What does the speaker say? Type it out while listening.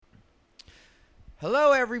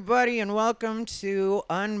Hello, everybody, and welcome to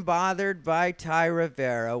Unbothered by Ty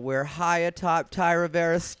Rivera. We're high atop Ty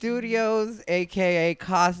Rivera Studios, aka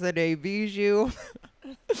Casa de Bijou.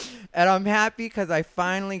 And I'm happy because I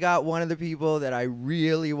finally got one of the people that I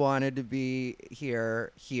really wanted to be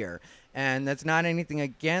here. And that's not anything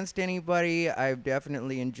against anybody. I've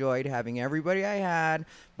definitely enjoyed having everybody I had,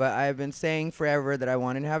 but I've been saying forever that I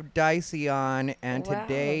wanted to have Dicey on, and Wow.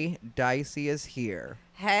 today Dicey is here.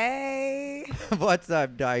 Hey, What's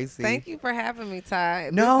up, Dicey? thank you for having me,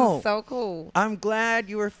 Ty. No. This is so cool. I'm glad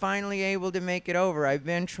you were finally able to make it over. I've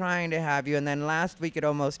been trying to have you, and then last week it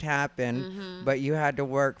almost happened, but you had to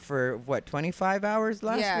work for, 25 hours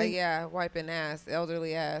last week? Yeah, wiping ass,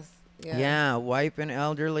 elderly ass. Yeah, wiping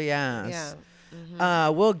elderly ass. Yeah.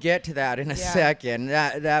 We'll get to that in a Yeah. second,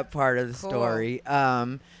 that part of the Cool. story.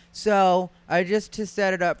 So, just to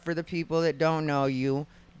set it up for the people that don't know you,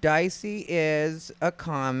 Dicey is a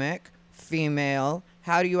comic, female.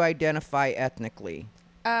 How do you identify ethnically?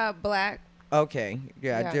 Black. Okay,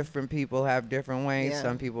 Yeah. different people have different ways. Yeah.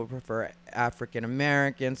 Some people prefer African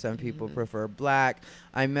American, some people Mm-hmm. prefer black.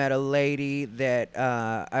 I met a lady that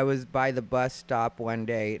I was by the bus stop one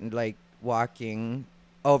day and like walking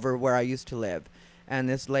over where I used to live. And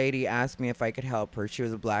this lady asked me if I could help her. She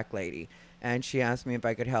was a black lady. And she asked me if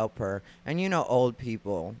I could help her. And you know, old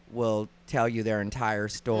people will tell you their entire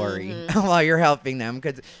story Mhm. while you're helping them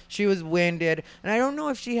because she was winded. And I don't know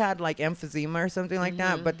if she had like emphysema or something like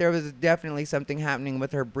that, but there was definitely something happening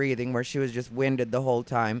with her breathing where she was just winded the whole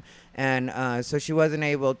time. And so she wasn't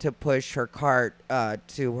able to push her cart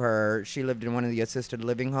to her. She lived in one of the assisted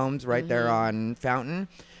living homes right there on Fountain.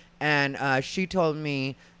 And she told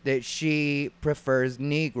me that she prefers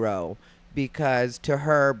Negro because to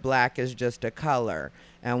her, black is just a color.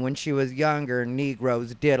 And when she was younger,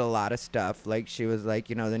 Negroes did a lot of stuff. Like she was like,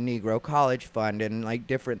 the Negro College Fund and like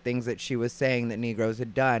different things that she was saying that Negroes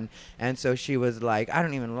had done. And so she was like, I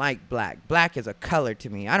don't even like black. Black is a color to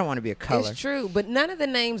me. I don't want to be a color. It's true, but none of the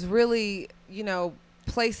names really,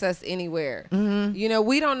 place us anywhere. Mm-hmm.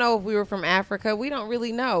 We don't know if we were from Africa. We don't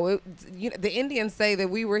really know. The Indians say that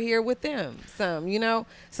we were here with them. So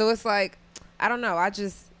it's like, I don't know.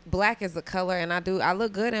 Black is a color, and I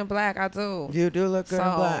look good in black. I do. You do look good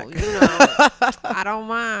in black. I don't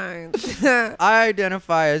mind. I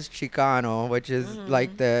identify as Chicano, which is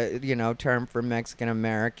like the, term for Mexican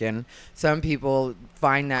American. Some people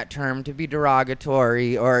find that term to be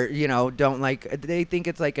derogatory or, don't like, they think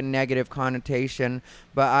it's like a negative connotation,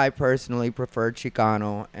 but I personally prefer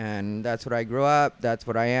Chicano, and that's what I grew up. That's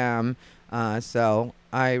what I am. So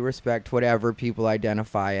I respect whatever people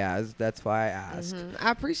identify as. That's why I ask.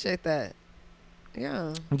 I appreciate that.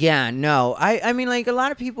 Yeah. Yeah, no. I mean, like, a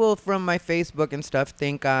lot of people from my Facebook and stuff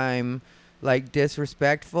think I'm, like,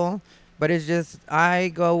 disrespectful. But it's just, I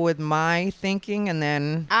go with my thinking and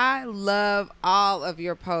then... I love all of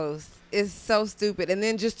your posts. It's so stupid. And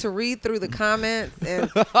then just to read through the comments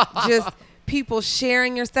and just people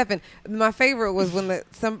sharing your stuff. And my favorite was when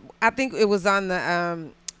I think it was on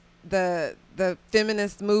the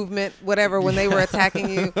feminist movement, whatever, when they were attacking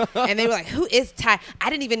you, and they were like, "Who is Ty?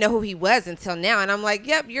 I didn't even know who he was until now." And I'm like,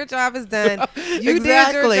 "Yep, your job is done. You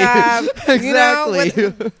Exactly. did your job.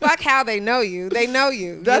 Exactly. Fuck how they know you. They know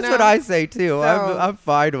you. That's what I say too. So, I'm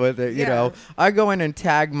fine with it. You yeah. know, I go in and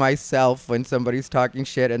tag myself when somebody's talking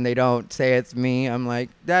shit and they don't say it's me. I'm like,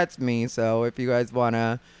 that's me. So if you guys want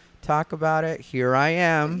to talk about it, here I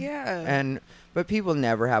am. Yeah. But people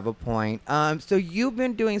never have a point. So you've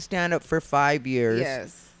been doing stand-up for 5 years.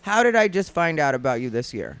 Yes. How did I just find out about you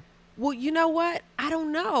this year? Well, you know what? I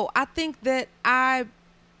don't know. I think that I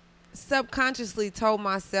subconsciously told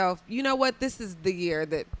myself, you know what? This is the year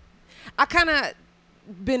that I kind of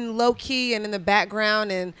been low key and in the background,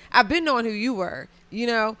 and I've been knowing who you were,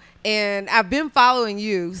 and I've been following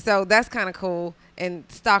you. So that's kind of cool and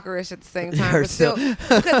stalkerish at the same time. You're But still,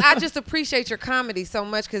 because I just appreciate your comedy so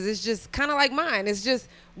much because it's just kind of like mine.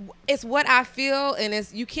 It's what I feel, and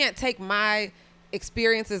you can't take my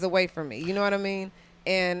experiences away from me. You know what I mean?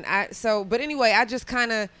 But anyway, I just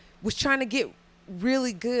kind of was trying to get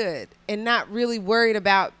really good and not really worried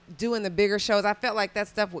about doing the bigger shows. I felt like that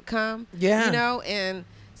stuff would come. Yeah. And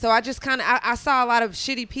so I just kind of, I saw a lot of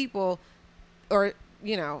shitty people or,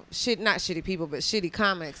 not shitty people, but shitty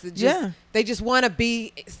comics. They just want to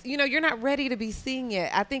be, you're not ready to be seen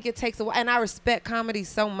yet. I think it takes a while. And I respect comedy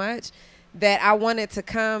so much that I want it to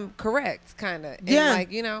come correct, kind of. Yeah.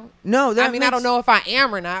 No, I don't know if I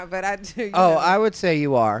am or not, but I do. I would say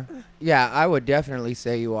you are. Yeah, I would definitely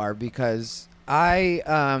say you are because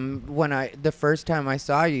the first time I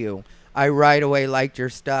saw you, I right away liked your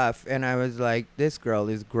stuff, and I was like, this girl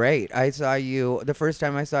is great. I saw you the first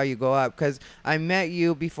time I saw you go up, because I met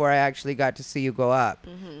you before I actually got to see you go up.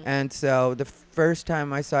 And so the first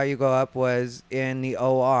time I saw you go up was in the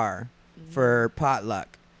OR for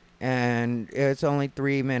potluck, and it's only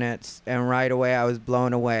 3 minutes, and right away I was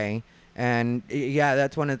blown away. And yeah,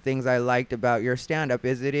 that's one of the things I liked about your stand-up,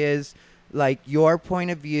 is it is like your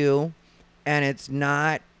point of view, and it's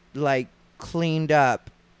not like cleaned up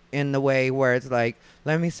in the way where it's like,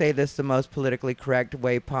 let me say this the most politically correct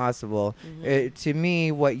way possible. To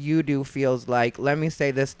me, what you do feels like, let me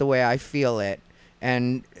say this the way I feel it.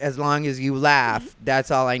 And as long as you laugh,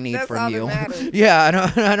 that's all I need That's from all you. that matters.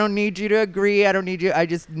 Yeah, I don't need you to agree. I don't need you. I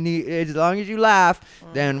just need, as long as you laugh,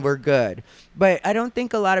 then we're good. But I don't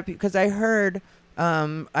think a lot of people, because I've heard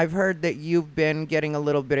that you've been getting a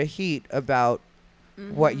little bit of heat about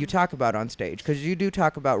what you talk about on stage, because you do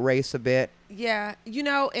talk about race a bit. Yeah,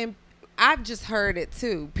 and I've just heard it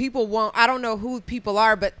too. People won't. I don't know who people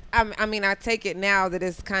are, but I mean, I take it now that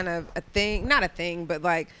it's kind of a thing, not a thing, but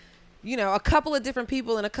like, a couple of different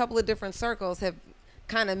people in a couple of different circles have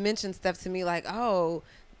kind of mentioned stuff to me, like, oh,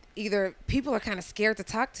 either people are kind of scared to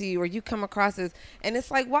talk to you, or you come across as, and it's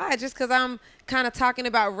like, why? Just because I'm kind of talking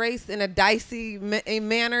about race in a dicey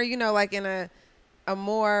manner, like in a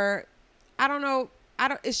more, I don't know.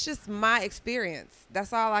 It's just my experience.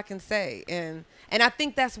 That's all I can say. And I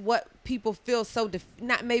think that's what people feel so,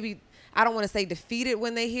 not maybe, I don't want to say defeated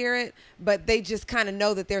when they hear it, but they just kind of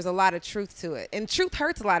know that there's a lot of truth to it. And truth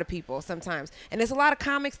hurts a lot of people sometimes. And there's a lot of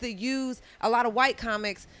comics a lot of white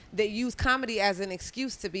comics that use comedy as an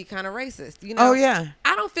excuse to be kind of racist. Oh, yeah.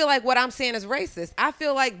 I don't feel like what I'm saying is racist. I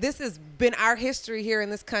feel like this has been our history here in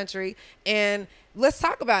this country, and let's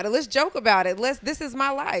talk about it. Let's joke about it. This is my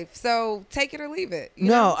life. So take it or leave it.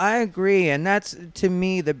 No, I agree. And that's, to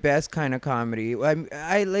me, the best kind of comedy.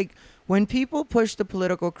 I like when people push the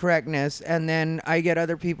political correctness, and then I get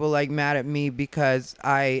other people like mad at me because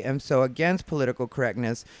I am so against political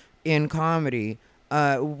correctness in comedy.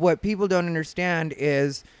 What people don't understand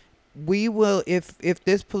is we will, if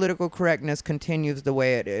this political correctness continues the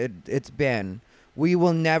way it's been, we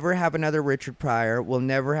will never have another Richard Pryor. We'll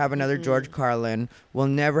never have another George Carlin. We'll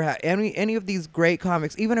never have any of these great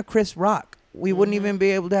comics, even a Chris Rock. We wouldn't even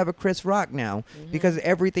be able to have a Chris Rock now because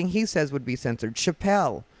everything he says would be censored.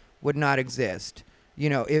 Chappelle would not exist,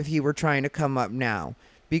 if he were trying to come up now,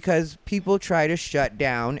 because people try to shut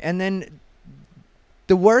down. And then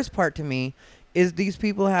the worst part to me is these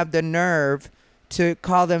people have the nerve to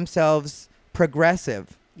call themselves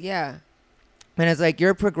progressive. Yeah. And it's like,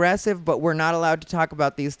 you're progressive, but we're not allowed to talk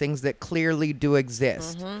about these things that clearly do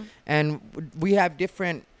exist. And we have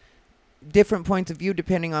different points of view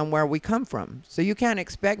depending on where we come from. So you can't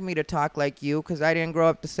expect me to talk like you because I didn't grow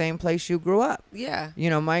up the same place you grew up. Yeah.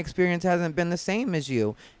 My experience hasn't been the same as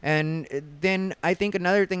you. And then I think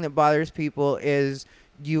another thing that bothers people is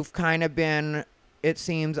you've kind of been, it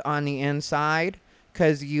seems, on the inside,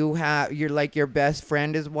 because you're like, your best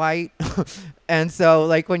friend is white. And so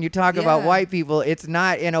like when you talk about white people, it's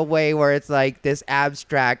not in a way where it's like this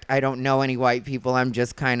abstract, I don't know any white people, I'm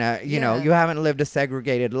just kind of, you haven't lived a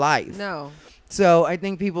segregated life. No. So I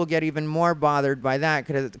think people get even more bothered by that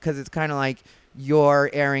because it's kind of like you're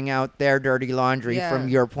airing out their dirty laundry from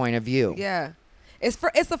your point of view. Yeah.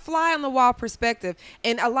 It's a fly on the wall perspective.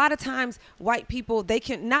 And a lot of times white people, they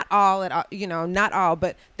can, not all,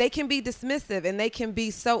 but they can be dismissive, and they can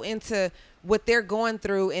be so into what they're going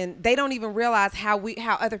through, and they don't even realize how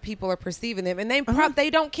other people are perceiving them. And they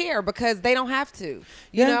don't care because they don't have to,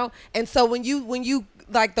 you know? And so when you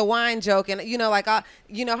like the wine joke, and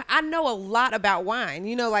I know a lot about wine,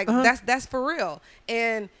 that's for real.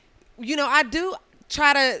 And I do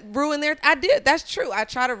try to ruin that's true. I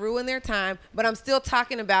try to ruin their time, but I'm still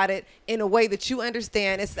talking about it in a way that you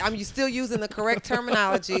understand. I'm still using the correct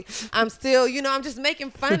terminology. I'm still, I'm just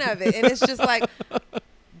making fun of it. And it's just like,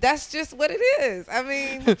 that's just what it is. I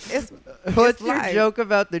mean, what's your joke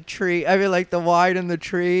about the tree? I mean, like the wine in the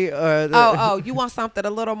tree, or you want something a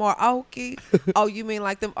little more oaky? Oh, you mean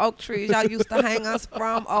like them oak trees y'all used to hang us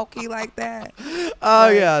from, oaky like that? Oh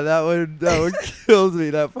yeah, that one kills me.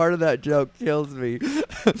 That part of that joke kills me.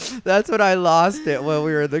 That's when I lost it when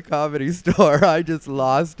we were in the Comedy Store. I just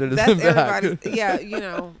lost it. That's everybody. Yeah,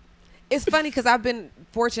 it's funny because I've been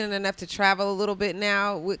fortunate enough to travel a little bit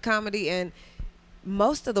now with comedy, and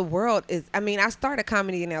most of the world I started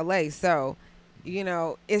comedy in LA, so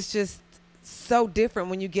it's just so different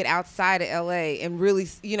when you get outside of LA, and really,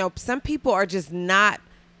 some people are just not,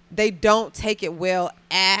 they don't take it well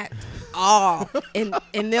at all. And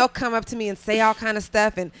they'll come up to me and say all kind of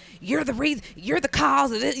stuff, and you're the reason, you're the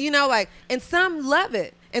cause of it, and some love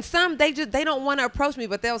it. And some they don't want to approach me,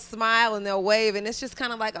 but they'll smile and they'll wave, and it's just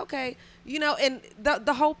kind of like, okay, you know. And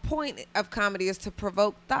the whole point of comedy is to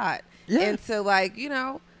provoke thought and to, like, you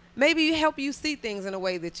know, maybe help you see things in a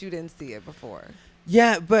way that you didn't see it before.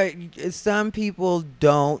 Yeah, but some people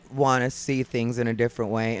don't want to see things in a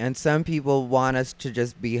different way, and some people want us to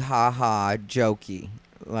just be ha-ha jokey.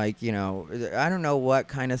 Like, you know, I don't know what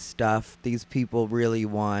kind of stuff these people really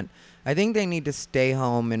want. I think they need to stay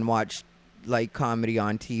home and watch, like, comedy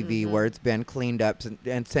on TV where it's been cleaned up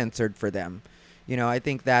and censored for them. You know, I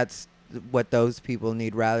think that's what those people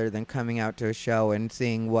need, rather than coming out to a show and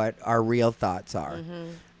seeing what our real thoughts are.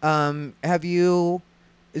 Have you...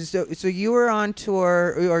 So you were on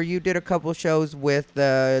tour, or you did a couple shows with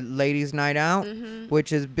the Ladies Night Out,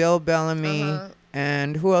 which is Bill Bellamy,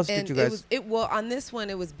 and who else did you guys? Well, on this one,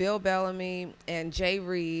 it was Bill Bellamy and Jay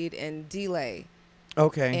Reed and D-Lay.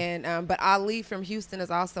 Okay. And but Ali from Houston is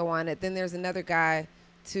also on it. Then there's another guy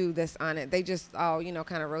too that's on it. They just all, you know,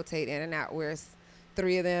 kind of rotate in and out, where it's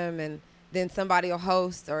 3 of them, and then somebody will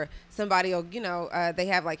host, or somebody will, you know, they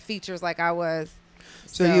have like features, like I was.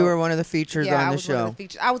 So you were one of the features on the show. One of the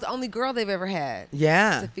features. I was the only girl they've ever had.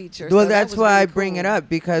 Yeah. To feature. Well, so that's why really I bring it up,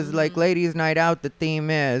 because like Ladies Night Out, the theme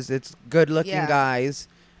is it's good-looking guys.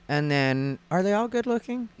 And then, are they all good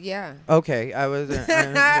looking? Yeah. Okay,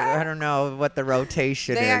 I don't know what the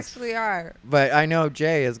rotation is. They actually are. But I know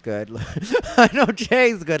Jay is good. I know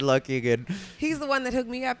Jay's good looking. And he's the one that hooked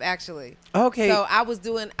me up, actually. Okay. So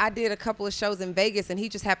I did a couple of shows in Vegas, and he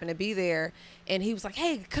just happened to be there. And he was like,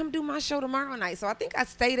 hey, come do my show tomorrow night. So I think I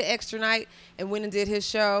stayed an extra night and went and did his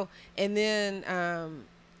show. And then...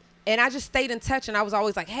 and I just stayed in touch, and I was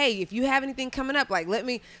always like, hey, if you have anything coming up, like, let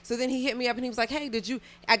me. So then he hit me up, and he was like, hey,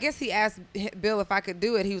 I guess he asked Bill if I could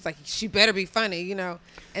do it. He was like, she better be funny, you know.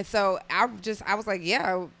 And so I was like,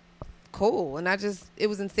 yeah, cool. And it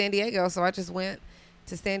was in San Diego, so I just went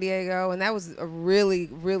to San Diego, and that was a really,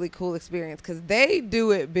 really cool experience, because they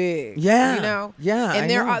do it big. Yeah. You know? Yeah.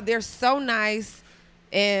 And they're so nice.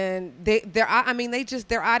 And their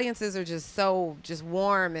audiences are just so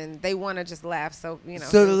warm, and they want to just laugh. So, you know.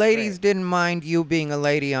 So the ladies didn't mind you being a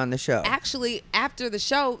lady on the show. Actually, after the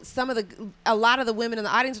show, a lot of the women in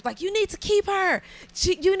the audience were like, "You need to keep her.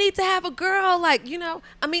 You need to have a girl." Like, you know,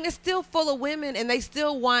 I mean, it's still full of women, and they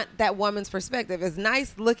still want that woman's perspective. As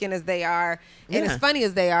nice looking as they are, and as funny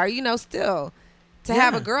as they are, you know, still to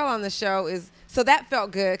have a girl on the show is. So that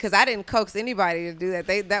felt good, because I didn't coax anybody to do that.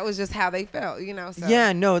 That was just how they felt, you know. So.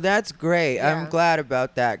 Yeah, no, that's great. Yeah. I'm glad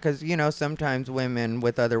about that, because, you know, sometimes women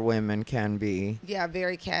with other women can be... Yeah,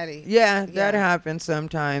 very catty. Yeah, that happens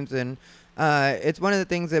sometimes. And it's one of the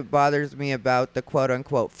things that bothers me about the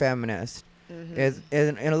quote-unquote feminist is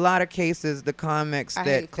in a lot of cases, the comics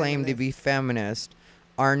that claim to be feminist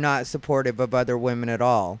are not supportive of other women at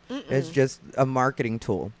all. It's just a marketing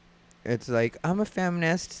tool. It's like, I'm a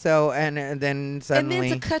feminist, so, and then suddenly... And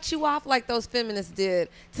then to cut you off like those feminists did,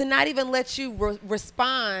 to not even let you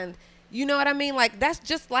respond, you know what I mean? Like, that's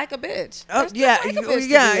just like a bitch. Oh, yeah,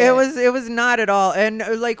 it was not at all. And,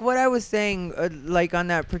 like, what I was saying, like, on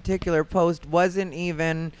that particular post wasn't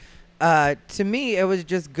even... to me, it was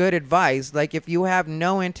just good advice. Like, if you have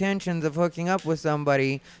no intentions of hooking up with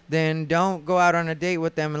somebody, then don't go out on a date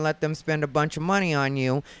with them and let them spend a bunch of money on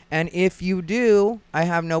you. And if you do, I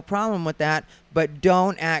have no problem with that. But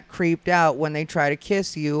don't act creeped out when they try to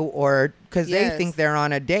kiss you, or because they think they're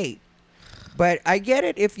on a date. But I get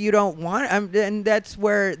it if you don't want, and that's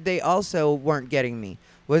where they also weren't getting me.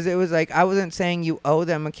 It was like, I wasn't saying you owe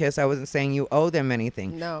them a kiss. I wasn't saying you owe them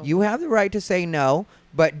anything. No. You have the right to say no,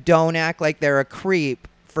 but don't act like they're a creep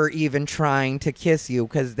for even trying to kiss you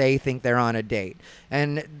because they think they're on a date.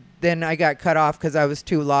 And then I got cut off because I was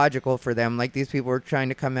too logical for them. Like, these people were trying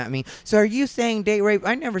to come at me. So are you saying date rape?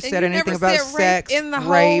 I never said anything about sex, in the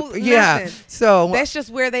rape. Whole yeah. So that's just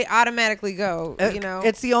where they automatically go, you know.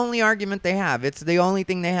 It's the only argument they have. It's the only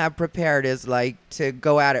thing they have prepared is, like, to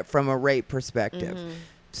go at it from a rape perspective.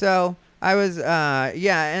 So I was,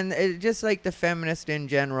 and it, just like the feminists in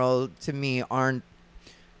general, to me, aren't,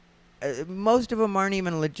 most of them aren't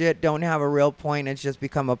even legit, don't have a real point. It's just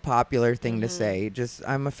become a popular thing to say. Just,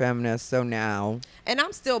 I'm a feminist, so now. And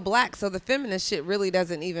I'm still black, so the feminist shit really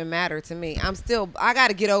doesn't even matter to me. I got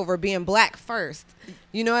to get over being black first.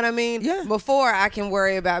 You know what I mean? Yeah. Before I can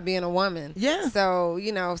worry about being a woman. Yeah. So,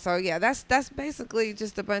 you know, that's basically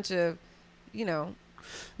just a bunch of, you know.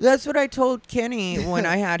 That's what I told Kenny when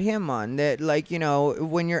I had him on, that, like, you know,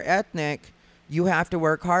 when you're ethnic, you have to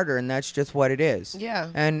work harder, and that's just what it is. Yeah.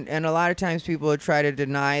 And a lot of times people will try to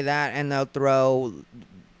deny that, and they'll throw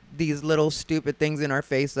these little stupid things in our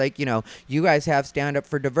face, like, you know, you guys have stand up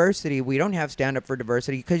for diversity. We don't have stand up for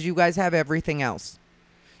diversity because you guys have everything else.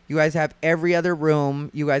 You guys have every other room.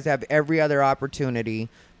 You guys have every other opportunity.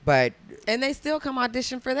 But And they still come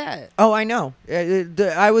audition for that. oh, I know.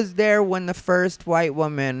 I was there when the first white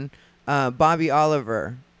woman, Bobby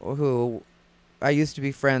Oliver, who I used to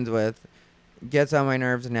be friends with, gets on my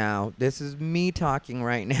nerves now. This is me talking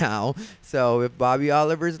right now. So if Bobby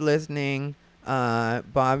Oliver's listening,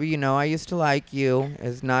 Bobby, you know I used to like you.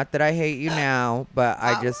 It's not that I hate you now, but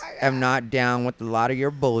I just am not down with a lot of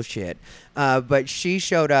your bullshit. But she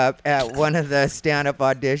showed up at one of the stand-up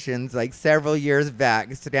auditions like several years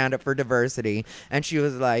back, Stand Up for Diversity, and she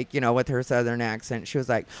was like, you know, with her southern accent, she was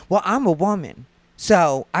like, well, I'm a woman.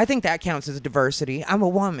 So I think that counts as diversity. I'm a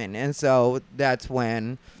woman. And so that's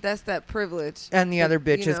when. That's that privilege. And the other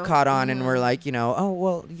bitches caught on and were Mm-hmm. like, you know, oh,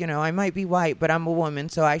 well, you know, I might be white, but I'm a woman,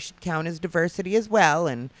 so I should count as diversity as well.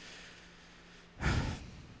 And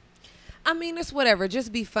I mean, it's whatever.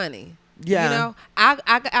 Just be funny. yeah. You know,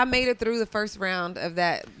 I made it through the first round of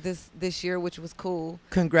that this year, which was cool.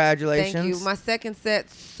 Congratulations. Thank you. My second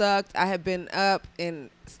set sucked. I had been up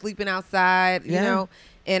and sleeping outside, you Yeah. know,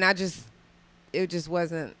 and it just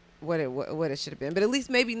wasn't what it should have been. But at least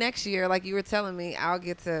maybe next year, like you were telling me, I'll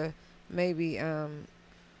get to maybe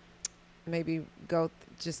go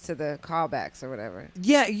just to the callbacks or whatever.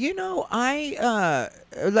 Yeah, you know, I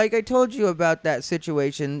like I told you about that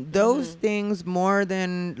situation. Those things, more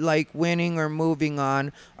than like winning or moving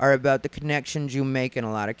on, are about the connections you make in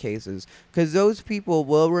a lot of cases. Because those people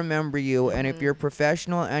will remember you, and if you're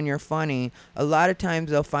professional and you're funny, a lot of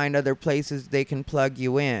times they'll find other places they can plug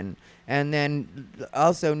you in. And then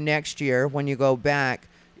also next year when you go back,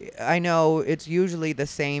 I know it's usually the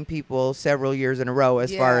same people several years in a row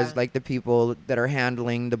as far Yeah. as like the people that are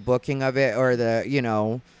handling the booking of it or the, you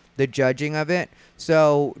know, the judging of it.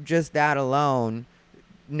 So just that alone,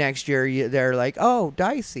 next year they're like, oh,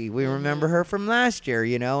 Dicey, we remember her from last year,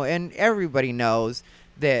 you know, and everybody knows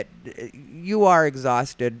that you are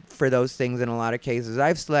exhausted for those things in a lot of cases.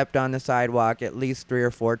 I've slept on the sidewalk at least 3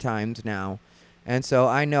 or 4 times now. And so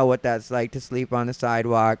I know what that's like to sleep on the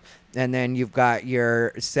sidewalk. And then you've got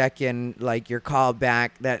your second, like your call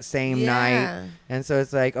back that same night. Yeah. And so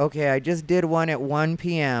it's like, okay, I just did one at 1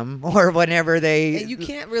 p.m. or whenever they. And you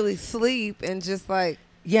can't really sleep and just like.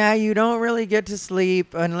 Yeah, you don't really get to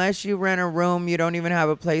sleep unless you rent a room. You don't even have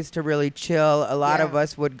a place to really chill. A lot of Yeah.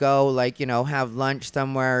 us would go, like, you know, have lunch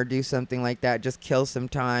somewhere or do something like that, just kill some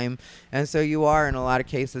time. And so you are, in a lot of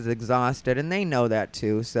cases, exhausted. And they know that,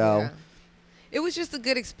 too. So. Yeah. It was just a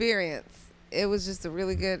good experience. It was just a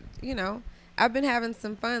really good, you know, I've been having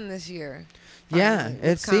some fun this year. Yeah, finally, with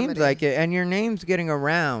it seems comedy. like it. And your name's getting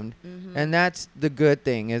around. And that's the good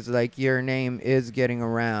thing, is like your name is getting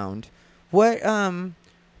around. What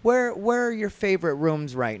where are your favorite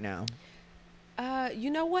rooms right now? You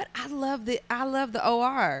know what? I love the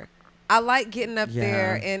OR. I like getting up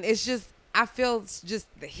there, Yeah. and it's just I feel it's just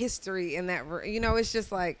the history in that room. You know, it's just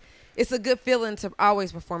like it's a good feeling to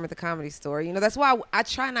always perform at the Comedy Store. You know, that's why I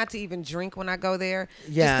try not to even drink when I go there.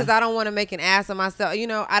 Yeah. Just because I don't want to make an ass of myself. You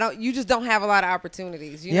know, you just don't have a lot of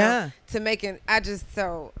opportunities. You Yeah. know, to make an. I just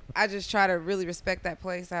try to really respect that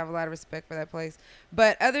place. I have a lot of respect for that place.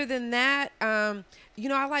 But other than that, you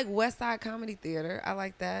know, I like West Side Comedy Theater. I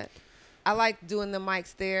like that. I like doing the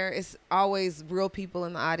mics there. It's always real people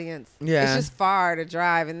in the audience. Yeah. It's just far to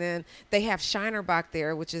drive. And then they have Shinerbach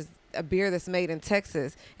there, which is a beer that's made in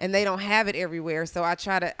Texas, and they don't have it everywhere. So I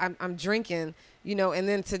try to, I'm drinking, you know, and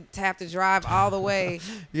then to have to drive all the way,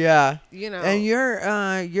 Yeah. you know. And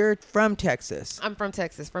you're from Texas. I'm from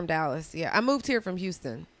Texas, from Dallas. Yeah. I moved here from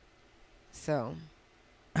Houston. So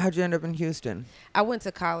How'd you end up in Houston? I went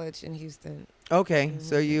to college in Houston. Okay,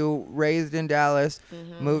 so you raised in Dallas,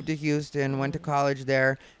 moved to Houston, went to college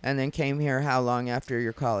there, and then came here how long after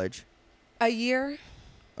your college? A year.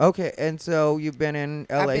 Okay, and so you've been in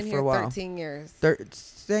LA I've been for here a while. 13 years.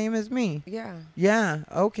 Same as me. Yeah. Yeah,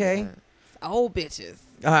 okay. Yeah. Old bitches.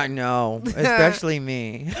 I know, especially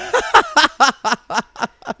me.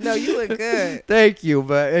 No, you look good. Thank you,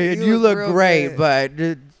 but you look look real great, good.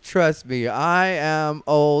 but trust me, I am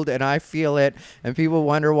old and I feel it, and people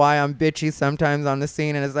wonder why I'm bitchy sometimes on the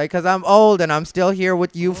scene, and it's like, because I'm old and I'm still here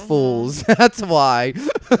with you fools. That's why.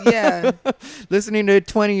 Yeah. Listening to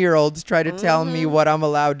 20-year-olds try to tell me what I'm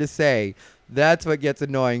allowed to say. That's what gets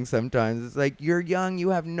annoying sometimes. It's like, you're young, you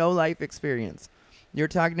have no life experience. You're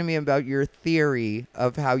talking to me about your theory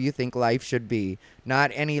of how you think life should be,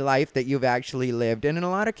 not any life that you've actually lived. And in a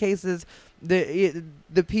lot of cases, the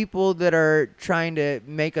people that are trying to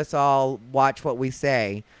make us all watch what we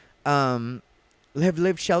say have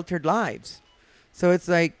lived sheltered lives. So it's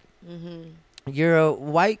like, you're a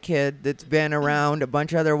white kid that's been around a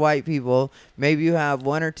bunch of other white people. Maybe you have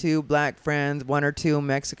one or two black friends, one or two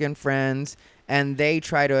Mexican friends, and they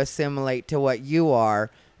try to assimilate to what you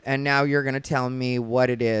are. And now you're going to tell me what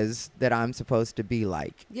it is that I'm supposed to be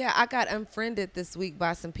like. Yeah, I got unfriended this week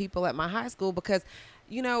by some people at my high school because,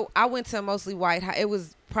 I went to a mostly white high. It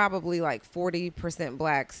was probably like 40%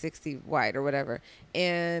 black, 60 white or whatever.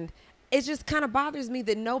 And it just kind of bothers me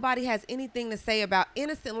that nobody has anything to say about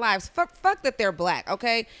innocent lives. Fuck that they're black,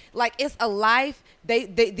 okay? Like, it's a life.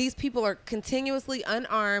 These people are continuously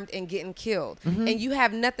unarmed and getting killed. Mm-hmm. And you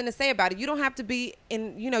have nothing to say about it. You don't have to be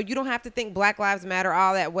you don't have to think Black Lives Matter,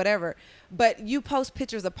 all that, whatever. But you post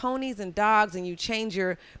pictures of ponies and dogs, and you change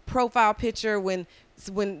your profile picture when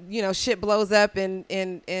shit blows up in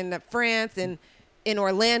France and in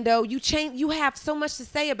Orlando. You have so much to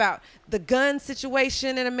say about the gun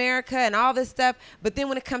situation in America and all this stuff, but then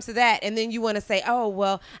when it comes to that, and then you want to say, oh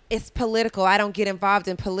well, it's political, I don't get involved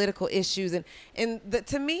in political issues,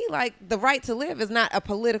 to me, like, the right to live is not a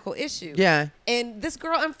political issue. Yeah. And this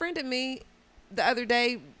girl unfriended me the other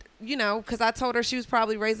day, because I told her she was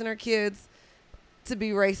probably raising her kids to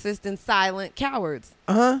be racist and silent cowards.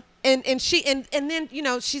 Uh-huh. And then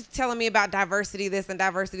she's telling me about diversity this and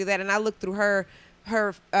diversity that, and I looked through her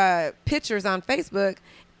pictures on Facebook.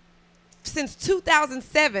 Since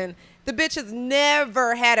 2007, the bitch has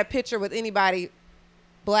never had a picture with anybody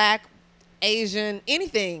black, Asian,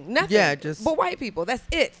 anything, nothing. Yeah, but white people. That's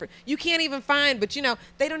it. You can't even find. But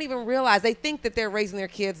they don't even realize. They think that they're raising their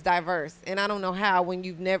kids diverse, and I don't know how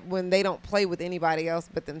when they don't play with anybody else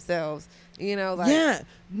but themselves. Yeah,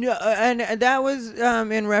 no, and that was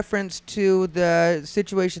in reference to the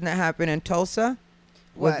situation that happened in Tulsa.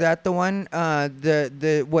 Was that the one?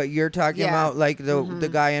 The what you're talking about, like the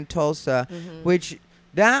guy in Tulsa, which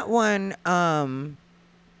that one,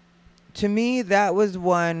 to me, that was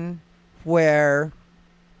one where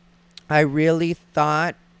I really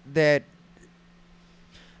thought that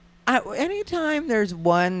anytime there's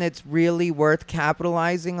one that's really worth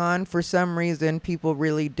capitalizing on, for some reason people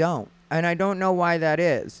really don't. And I don't know why that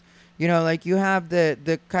is. Like, you have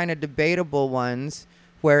the kind of debatable ones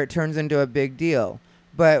where it turns into a big deal.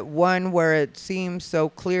 But one where it seems so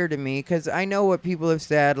clear to me, because I know what people have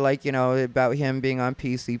said, like, about him being on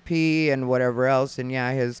PCP and whatever else. And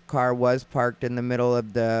yeah, his car was parked in the middle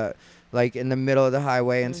of the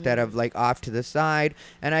highway instead of like off to the side.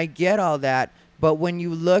 And I get all that. But when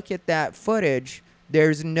you look at that footage,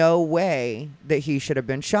 there's no way that he should have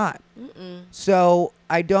been shot. Mm-mm. So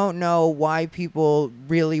I don't know why people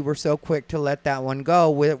really were so quick to let that one go,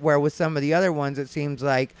 where with some of the other ones, it seems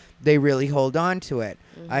like they really hold on to it.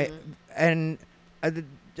 Mm-hmm.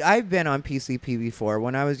 I've been on PCP before.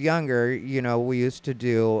 When I was younger, we used to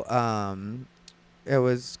do, it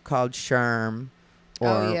was called Sherm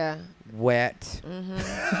or Wet.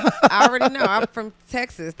 Mm-hmm. I already know. I'm from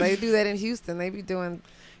Texas. They do that in Houston. They be doing...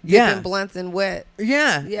 dipping blunts in wet.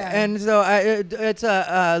 Yeah. And so it's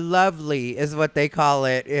a lovely is what they call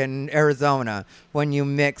it in Arizona when you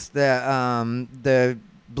mix the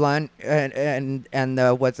blunt and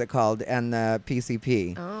the what's it called and the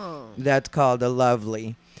PCP. Oh. That's called a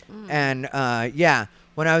lovely. And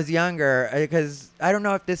when I was younger, because I don't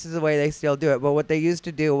know if this is the way they still do it, but what they used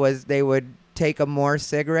to do was they would take a Moore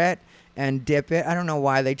cigarette and dip it. I don't know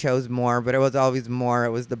why they chose Moore, but it was always Moore. It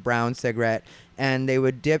was the brown cigarette. And they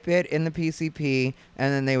would dip it in the PCP,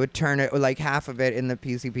 and then they would turn it, like half of it in the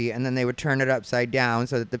PCP, and then they would turn it upside down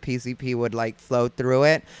so that the PCP would like flow through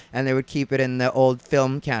it, and they would keep it in the old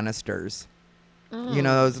film canisters.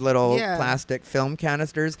 Those little plastic film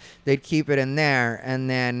canisters. They'd keep it in there, and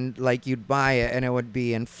then like you'd buy it, and it would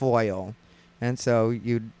be in foil. And so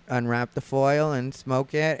you'd unwrap the foil and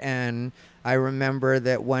smoke it. And I remember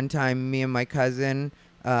that one time me and my cousin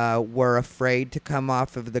were afraid to come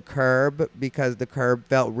off of the curb because the curb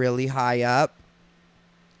felt really high up.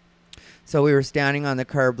 So we were standing on the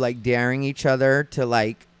curb, like daring each other to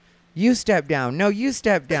like, you step down. No, you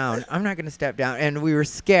step down. I'm not going to step down. And we were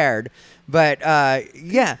scared. But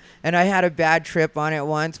and I had a bad trip on it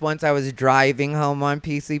once. Once I was driving home on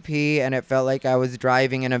PCP and it felt like I was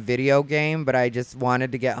driving in a video game, but I just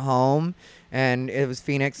wanted to get home. And it was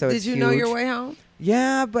Phoenix, so it's huge. Did you know your way home?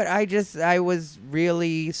 Yeah, but I was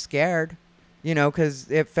really scared, because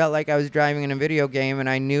it felt like I was driving in a video game and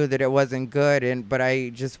I knew that it wasn't good. But I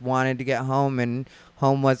just wanted to get home, and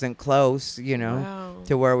home wasn't close, Wow.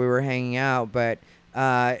 to where we were hanging out. But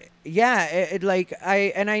I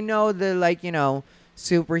know the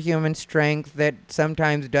superhuman strength that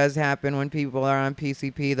sometimes does happen when people are on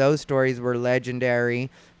PCP. Those stories were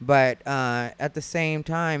legendary. But at the same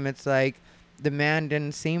time, it's like, the man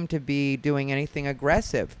didn't seem to be doing anything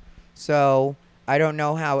aggressive. So I don't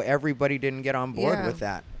know how everybody didn't get on board Yeah. with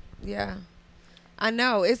that. Yeah. I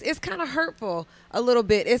know. It's kind of hurtful a little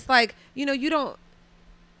bit. It's like, you don't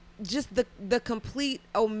just the complete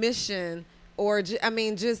omission or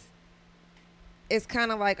just it's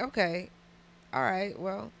kind of like, okay, all right,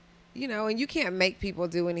 well, and you can't make people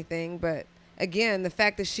do anything, but again, the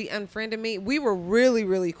fact that she unfriended me, we were really,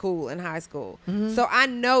 really cool in high school. So I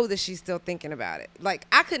know that she's still thinking about it. Like,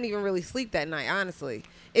 I couldn't even really sleep that night, honestly.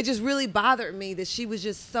 It just really bothered me that she was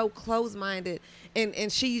just so close-minded,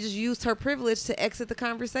 and she just used her privilege to exit the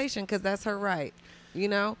conversation because that's her right,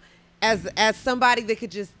 as somebody that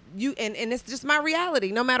could just, and it's just my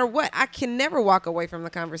reality. No matter what, I can never walk away from the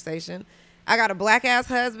conversation. I got a black-ass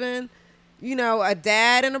husband, a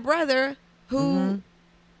dad and a brother who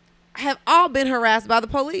have all been harassed by the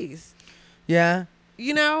police. Yeah.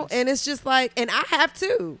 And it's just like, and I have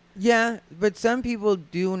too. Yeah, but some people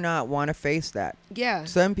do not want to face that. Yeah.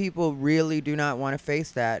 Some people really do not want to face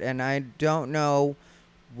that, and I don't know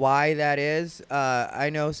why that is. I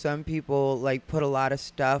know some people like put a lot of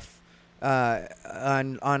stuff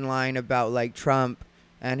online about like Trump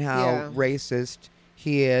and how racist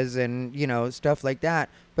he is, and stuff like that.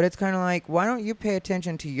 But it's kind of like, why don't you pay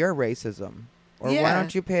attention to your racism? Or why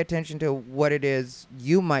don't you pay attention to what it is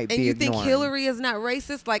you might be ignoring? And you think Hillary is not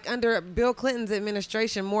racist? Like, under Bill Clinton's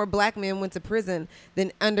administration, more black men went to prison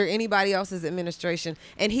than under anybody else's administration.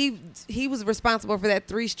 And he was responsible for that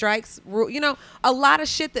 3 strikes rule. A lot of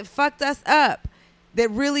shit that fucked us up. That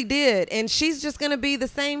really did. And she's just going to be the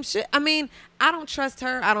same shit. I mean, I don't trust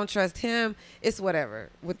her. I don't trust him. It's whatever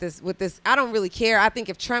with this. I don't really care. I think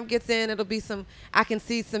if Trump gets in, it'll be I can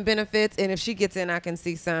see some benefits. And if she gets in, I can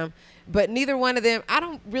see some. But neither one of them, I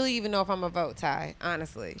don't really even know if I'm a vote, Ty,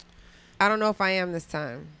 honestly. I don't know if I am this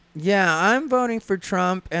time. Yeah, I'm voting for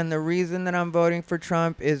Trump. And the reason that I'm voting for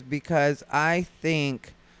Trump is because I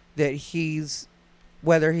think that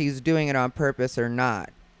whether he's doing it on purpose or not,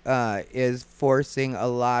 is forcing a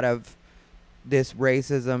lot of this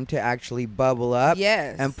racism to actually bubble up.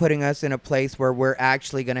 Yes. And putting us in a place where we're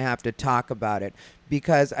actually going to have to talk about it.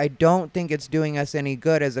 Because I don't think it's doing us any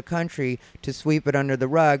good as a country to sweep it under the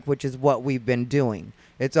rug, which is what we've been doing.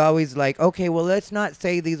 It's always like, okay, well, let's not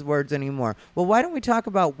say these words anymore. Well, why don't we talk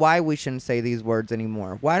about why we shouldn't say these words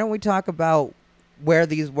anymore? Why don't we talk about where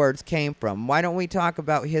these words came from? Why don't we talk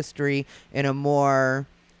about history in a more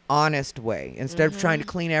honest way instead of trying to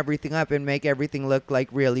clean everything up and make everything look like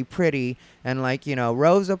really pretty and like,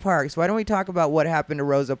 Rosa Parks. Why don't we talk about what happened to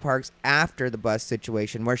Rosa Parks after the bus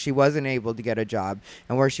situation, where she wasn't able to get a job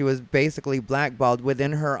and where she was basically blackballed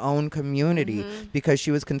within her own community because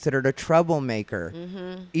she was considered a troublemaker.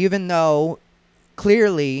 Even though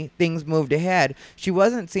clearly things moved ahead, she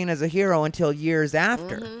wasn't seen as a hero until years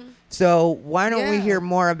after. So why don't we hear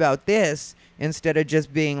more about this instead of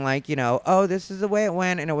just being like, oh, this is the way it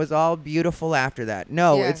went and it was all beautiful after that.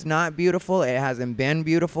 No, it's not beautiful. It hasn't been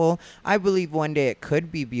beautiful. I believe one day it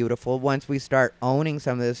could be beautiful once we start owning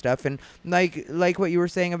some of this stuff. And like what you were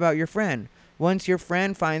saying about your friend, once your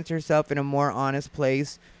friend finds herself in a more honest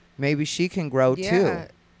place, maybe she can grow too.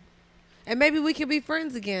 And maybe we can be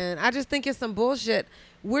friends again. I just think it's some bullshit.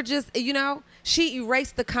 We're just, she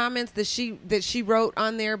erased the comments that she wrote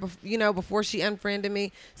on there, before she unfriended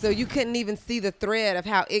me. So you couldn't even see the thread of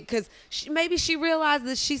how because maybe she realized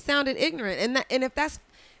that she sounded ignorant, and if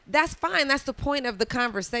that's fine. That's the point of the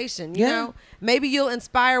conversation. You know, maybe you'll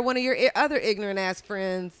inspire one of your other ignorant ass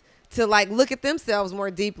friends to like look at themselves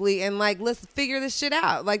more deeply and like, let's figure this shit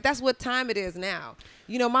out. Like, that's what time it is now.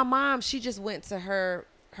 My mom, she just went to her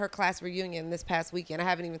class reunion this past weekend. I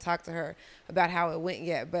haven't even talked to her about how it went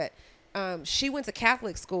yet, but she went to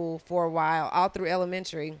Catholic school for a while, all through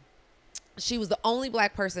elementary. She was the only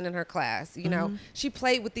black person in her class. She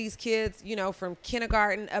played with these kids, from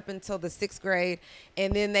kindergarten up until the 6th grade.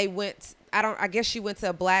 And then they went, I guess she went to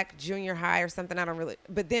a black junior high or something.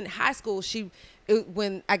 But then high school,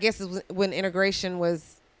 when integration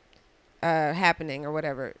was happening or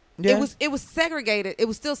whatever, it was segregated. It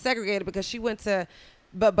was still segregated because she went to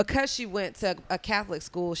a Catholic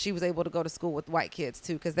school, she was able to go to school with white kids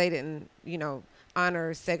too, because they didn't,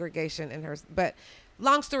 honor segregation in her. But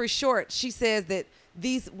long story short, she says that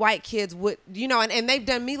these white kids would, and they've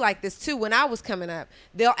done me like this too. When I was coming up,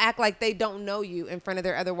 they'll act like they don't know you in front of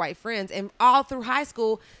their other white friends. And all through high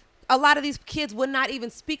school, a lot of these kids would not even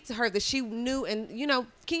speak to her that she knew. And,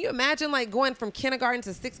 can you imagine like going from kindergarten to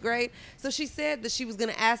 6th grade? So she said that she was going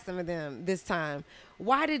to ask some of them this time,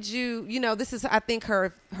 why did you, this is, I think,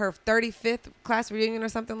 her 35th class reunion or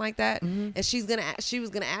something like that. And she was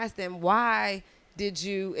going to ask them, why did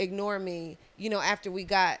you ignore me, after we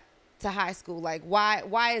got to high school? Like,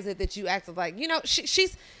 why is it that you acted like,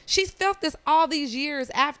 she's felt this all these years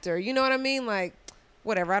after, you know what I mean? Like,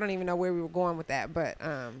 whatever. I don't even know where we were going with that, but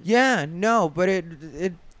yeah, no, but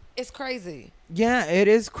it's crazy. Yeah, it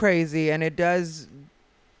is crazy, and it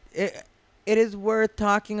is worth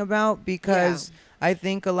talking about because I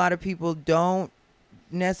think a lot of people don't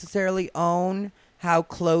necessarily own how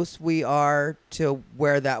close we are to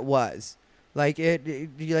where that was. Like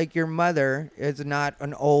like your mother is not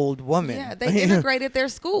an old woman. Yeah, they integrated their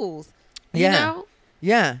schools. You know?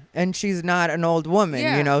 Yeah, and she's not an old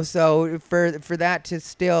woman, So for that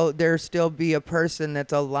to there still be a person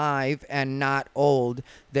that's alive and not old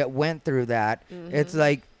that went through that, it's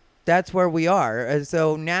like that's where we are. And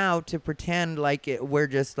so now to pretend like we're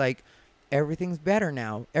just like everything's better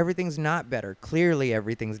now. Everything's not better. Clearly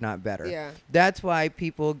everything's not better. Yeah. That's why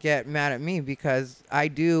people get mad at me, because I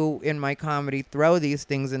do in my comedy throw these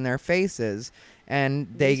things in their faces. And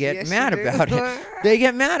they get mad about it. They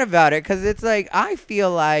get mad about it because it's like, I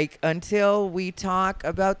feel like until we talk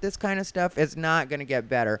about this kind of stuff, it's not going to get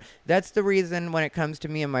better. That's the reason when it comes to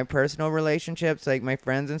me and my personal relationships, like my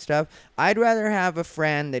friends and stuff, I'd rather have a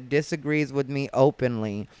friend that disagrees with me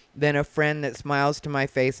openly than a friend that smiles to my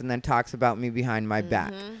face and then talks about me behind my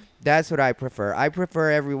back. That's what I prefer. I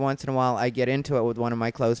prefer every once in a while I get into it with one of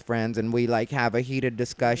my close friends and we like have a heated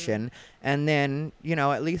discussion. And then,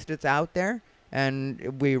 at least it's out there.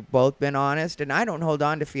 And we've both been honest, and I don't hold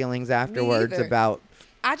on to feelings afterwards about.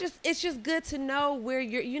 It's just good to know where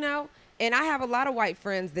you're, and I have a lot of white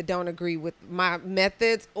friends that don't agree with my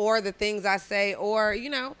methods or the things I say, or,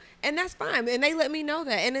 and that's fine. And they let me know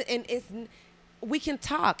that. And we can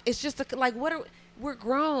talk. It's just we're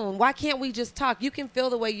grown. Why can't we just talk? You can feel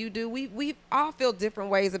the way you do. We all feel different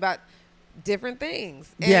ways about different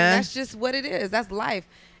things. And that's just what it is. That's life.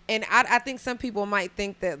 And I think some people might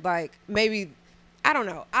think that, like, maybe, I don't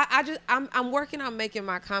know. I'm working on making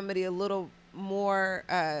my comedy a little more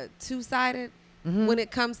two-sided when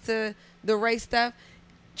it comes to the race stuff.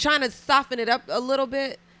 Trying to soften it up a little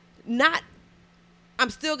bit. I'm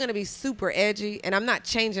still going to be super edgy, and I'm not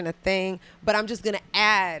changing a thing, but I'm just going to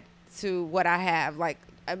add to what I have. Like,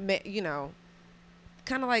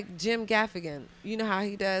 kind of like Jim Gaffigan. You know how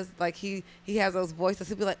he does, like he has those voices.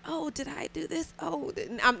 He'll be like, "Oh, did I do this? Oh,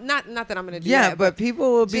 I'm not that I'm going to do that." Yeah, but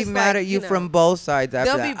people will be mad at you from both sides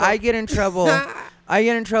after that. I get in trouble. I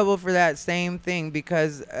get in trouble for that same thing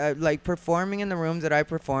because, like, performing in the rooms that I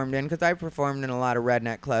performed in, because I performed in a lot of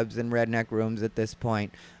redneck clubs and redneck rooms at this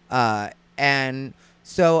point. And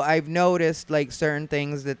so I've noticed, like, certain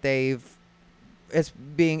things that it's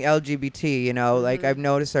being LGBT, like I've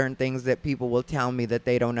noticed certain things that people will tell me that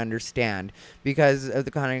they don't understand because of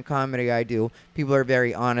the kind of comedy I do. People are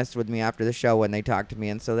very honest with me after the show when they talk to me.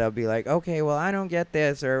 And so they'll be like, okay, well, I don't get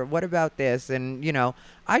this, or what about this? And,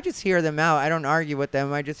 I just hear them out. I don't argue with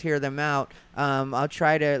them. I just hear them out. I'll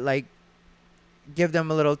try to, like, give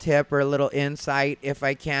them a little tip or a little insight if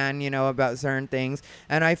I can, about certain things.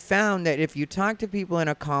 And I found that if you talk to people in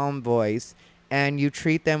a calm voice and you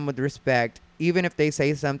treat them with respect, even if they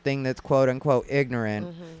say something that's quote unquote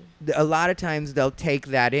ignorant, a lot of times they'll take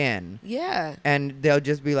that in. Yeah. And they'll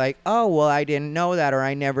just be like, oh, well, I didn't know that, or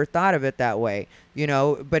I never thought of it that way.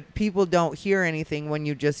 But people don't hear anything when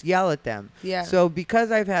you just yell at them. Yeah. So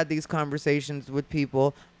because I've had these conversations with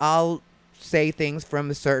people, I'll say things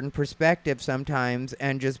from a certain perspective sometimes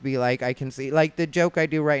and just be like, I can see, like the joke I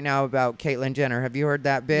do right now about Caitlyn Jenner. Have you heard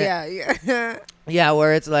that bit? Yeah. Yeah,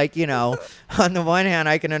 where it's like, on the one hand,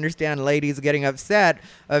 I can understand ladies getting upset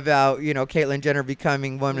about, Caitlyn Jenner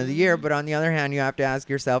becoming Woman of the Year. But on the other hand, you have to ask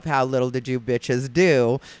yourself, how little did you bitches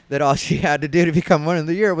do that all she had to do to become Woman of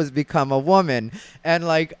the Year was become a woman? And,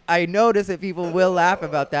 like, I notice that people will laugh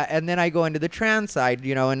about that. And then I go into the trans side,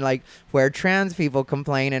 and, like, where trans people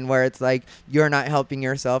complain and where it's like, you're not helping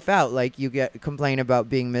yourself out. Like, you complain about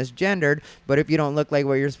being misgendered. But if you don't look like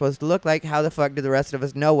what you're supposed to look like, how the fuck do the rest of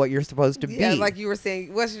us know what you're supposed to be? Yeah, like you were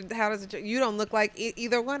saying, how does it? You don't look like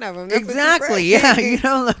either one of them. That's exactly. Yeah, you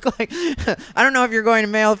don't look like. I don't know if you're going to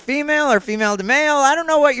male to female or female to male. I don't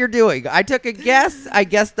know what you're doing. I took a guess. I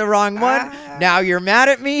guessed the wrong one. Now you're mad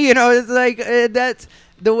at me. It's like that's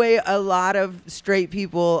the way a lot of straight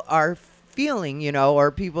people are feeling. Or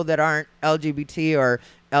people that aren't LGBT or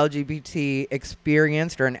LGBT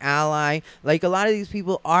experienced or an ally. Like a lot of these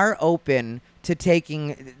people are open to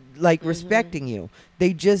taking. Like respecting you.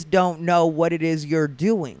 They just don't know what it is you're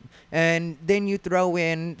doing. And then you throw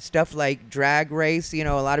in stuff like Drag Race. A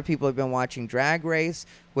lot of people have been watching Drag Race,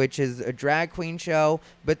 which is a drag queen show,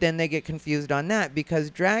 but then they get confused on that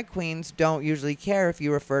because drag queens don't usually care if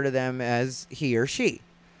you refer to them as he or she.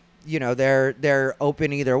 they're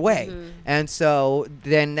open either way. And so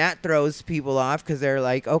then that throws people off because they're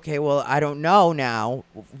like, okay, well, I don't know now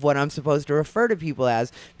what I'm supposed to refer to people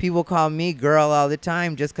as. People call me girl all the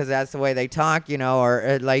time just because that's the way they talk,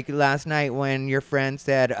 or like last night when your friend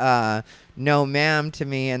said, no ma'am to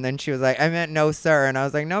me, and then she was like, I meant no sir, and I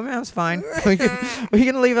was like, no ma'am's fine. we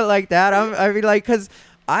can leave it like that. I mean, like, because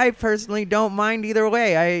I personally don't mind either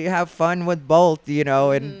way. I have fun with both,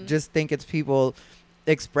 and just think it's people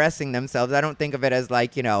expressing themselves. I don't think of it as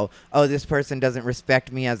like, oh, this person doesn't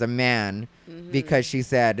respect me as a man because she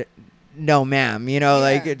said no ma'am,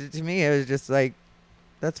 like to me it was just like,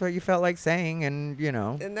 that's what you felt like saying, and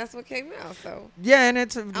and that's what came out. So yeah, and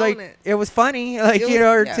it's like it was funny, like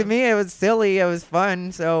to me it was silly, it was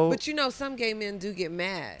fun. So but some gay men do get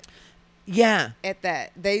mad at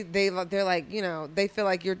that. They're like, they feel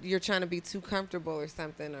like you're trying to be too comfortable or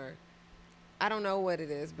something, or I don't know what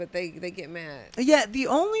it is, but they get mad. Yeah, the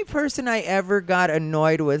only person I ever got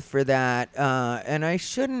annoyed with for that, and I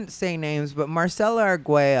shouldn't say names, but Marcela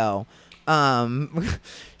Arguello,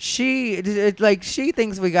 she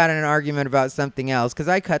thinks we got in an argument about something else because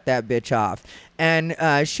I cut that bitch off, and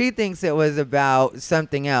she thinks it was about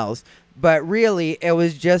something else. But really, it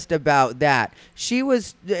was just about that.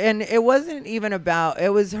 And it wasn't even about, it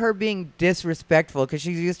was her being disrespectful because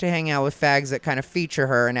she's used to hanging out with fags that kind of feature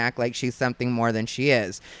her and act like she's something more than she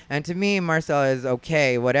is. And to me, Marcella is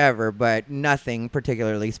okay, whatever, but nothing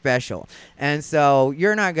particularly special. And so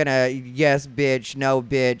you're not going to, yes, bitch, no,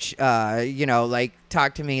 bitch, like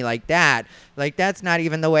talk to me like that. Like, that's not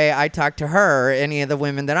even the way I talk to her, any of the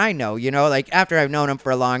women that I know, like after I've known them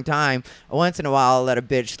for a long time, once in a while I'll let a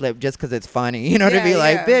bitch slip just because it's funny, to be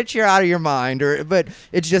like, bitch, you're out of your mind, but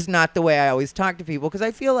it's just not the way I always talk to people, because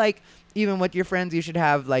I feel like even with your friends you should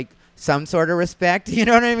have like some sort of respect, you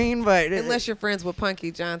know what I mean? But unless you're friends with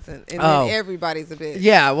Punky Johnson, and then everybody's a bitch.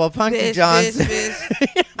 Yeah, well, Punky Johnson.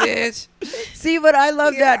 Bitch. See, but I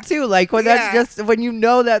love that too. Like when that's just when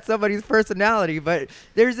that's somebody's personality. But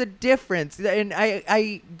there's a difference, and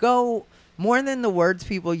I go more than the words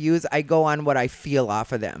people use. I go on what I feel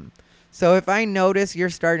off of them. So if I notice you're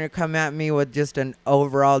starting to come at me with just an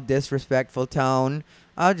overall disrespectful tone,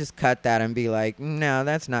 I'll just cut that and be like, no,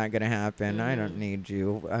 that's not going to happen. I don't need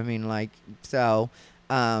you. I mean, like, so,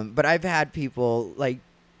 but I've had people like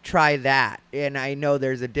try that, and I know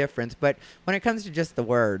there's a difference. But when it comes to just the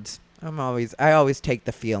words, I always take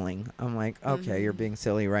the feeling. I'm like, okay, you're being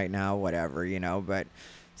silly right now, whatever, but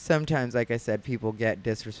sometimes, like I said, people get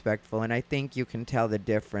disrespectful, and I think you can tell the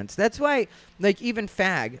difference. That's why, like, even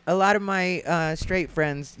fag, a lot of my straight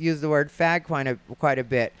friends use the word fag quite a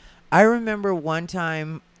bit. I remember one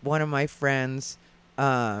time, one of my friends,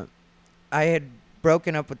 I had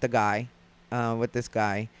broken up with this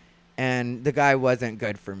guy, and the guy wasn't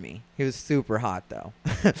good for me. He was super hot, though.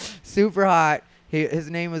 Super hot. His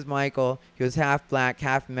name was Michael. He was half black,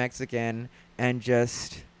 half Mexican, and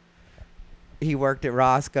he worked at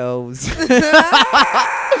Roscoe's.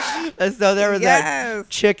 And so there was that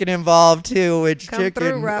chicken involved too, which Come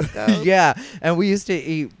through, Roscoe's. Yeah, and we used to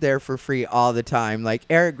eat there for free all the time. Like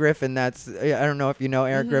Eric Griffin, I don't know if you know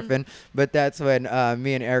Eric Griffin, but that's when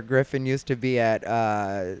me and Eric Griffin used to be at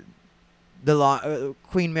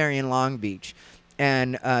Queen Mary in Long Beach.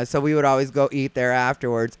 And so we would always go eat there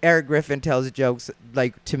afterwards. Eric Griffin tells jokes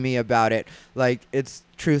like to me about it. Like, it's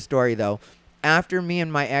true story though. After me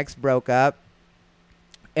and my ex broke up,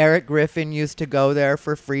 Eric Griffin used to go there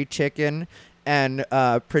for free chicken and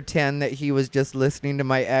pretend that he was just listening to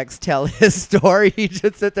my ex tell his story. He'd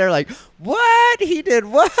just sit there like, what? He did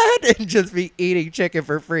what? And just be eating chicken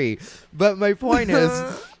for free. But my point is,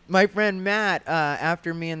 my friend Matt,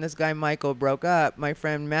 after me and this guy Michael broke up, my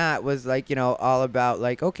friend Matt was like, all about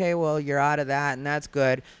like, okay, well, you're out of that and that's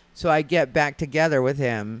good. So I get back together with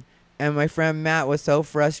him. And my friend Matt was so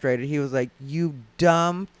frustrated. He was like, you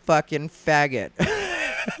dumb fucking faggot.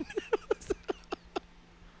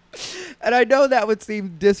 And I know that would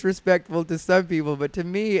seem disrespectful to some people, but to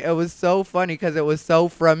me, it was so funny because it was so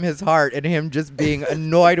from his heart and him just being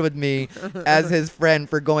annoyed with me as his friend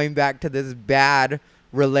for going back to this bad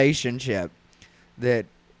relationship that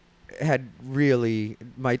had really,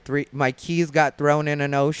 my keys got thrown in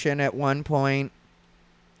an ocean at one point.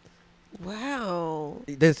 Wow.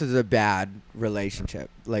 This is a bad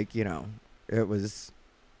relationship. Like, it was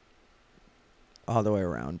all the way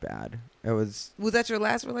around bad. It was. Was that your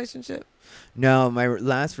last relationship? No, my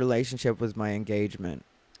last relationship was my engagement.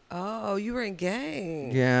 Oh, you were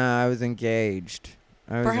engaged. Yeah, I was engaged.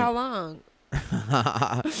 For how long?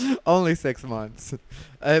 Only 6 months.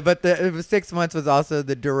 But it was 6 months was also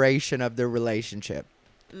the duration of the relationship.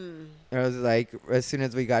 It was like, as soon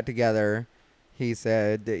as we got together, he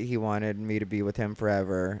said that he wanted me to be with him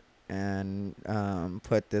forever, and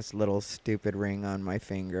put this little stupid ring on my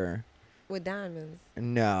finger. With diamonds.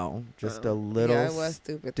 No, just a Oh. little Yeah, it was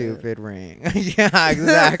stupid. stupid ring. Yeah,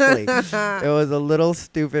 exactly. It was a little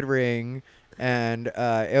stupid ring, and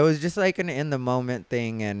it was just like an in the moment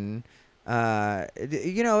thing, and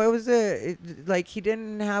it was like he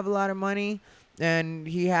didn't have a lot of money, and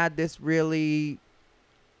he had this really,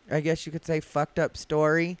 I guess you could say, fucked up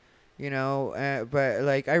story, but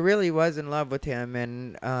like I really was in love with him,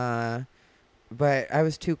 and but I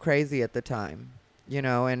was too crazy at the time,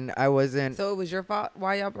 and I wasn't. So it was your fault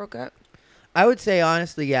why y'all broke up? I would say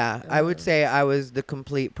honestly, yeah. I would Uh-huh. say I was the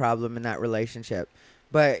complete problem in that relationship.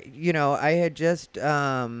 But, I had just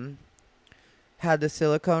had the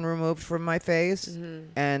silicone removed from my face, Mm-hmm.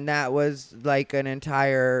 and that was like an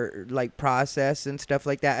entire like process and stuff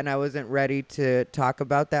like that, and I wasn't ready to talk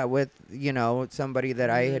about that with, somebody that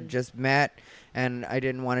I had Mhm. just met, and I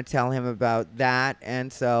didn't want to tell him about that.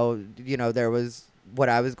 And so, there was what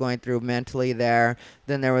I was going through mentally there.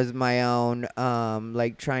 Then there was my own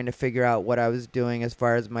like trying to figure out what I was doing as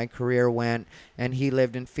far as my career went, and he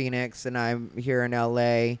lived in Phoenix and I'm here in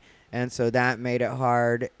LA, and so that made it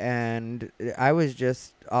hard. And I was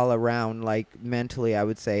just all around, like mentally, I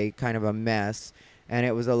would say, kind of a mess. And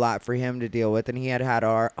it was a lot for him to deal with. And he had had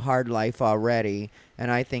a hard life already. And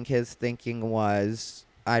I think his thinking was,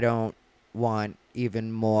 I don't want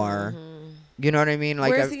even more. Mhm. You know what I mean?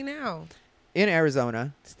 Like Where's he now? in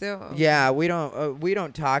Arizona. Still? Okay. Yeah, we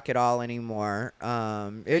don't talk at all anymore.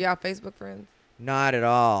 Are It y'all Facebook friends? Not at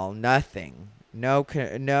all. Nothing. No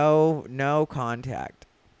contact.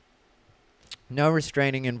 No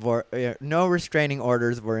restraining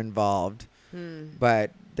orders were involved,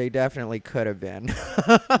 but they definitely could have been.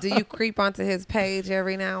 Do you creep onto his page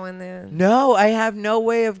every now and then? No, I have no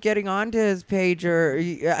way of getting onto his page, or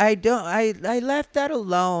I don't. I left that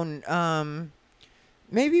alone.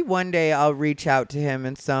 Maybe one day I'll reach out to him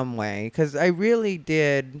in some way, because I really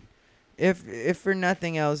did, if for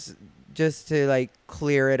nothing else, just to like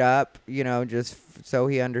clear it up, just so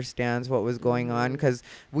he understands what was going on, because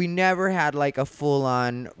we never had like a full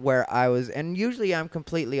on where I was, and usually I'm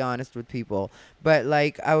completely honest with people, but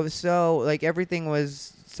like I was so, like everything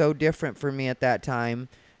was so different for me at that time,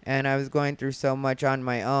 and I was going through so much on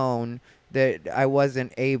my own that I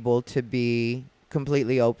wasn't able to be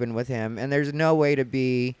completely open with him. And there's no way to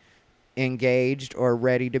be engaged or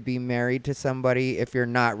ready to be married to somebody if you're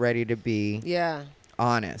not ready to be Yeah.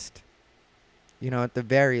 honest. At the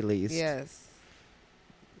very least, Yes.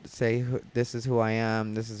 say this is who I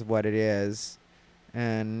am, this is what it is.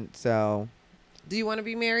 And so Do you want to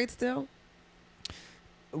be married still?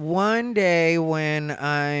 one day when when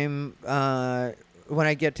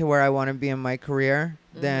I get to where I want to be in my career,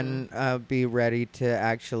 then I'll be ready to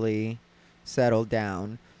actually settle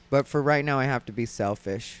down. But for right now, I have to be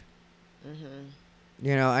selfish.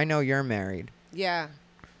 I know you're married. Yeah.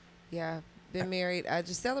 Yeah. Been married. I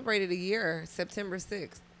just celebrated a year. September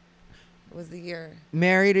 6th was the year.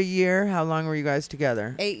 Married a year. How long were you guys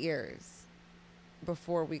together? 8 years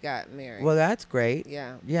before we got married. Well, that's great.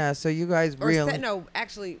 Yeah. Yeah, so you guys Or really no,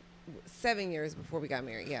 actually 7 years before we got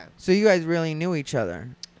married. Yeah. So you guys really knew each other.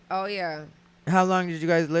 Oh yeah. How long did you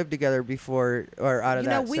guys live together before, or out of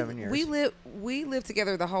that 7 years? We lived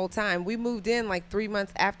together the whole time. We moved in like 3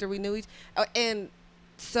 months after we knew each. And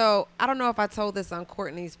so I don't know if I told this on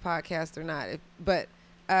Courtney's podcast or not, but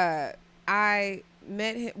I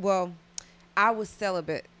met him. Well, I was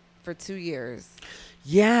celibate for 2 years.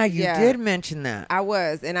 Yeah, you Yeah. did mention that. I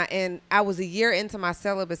was, and I was a year into my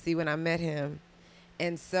celibacy when I met him.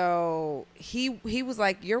 And so he was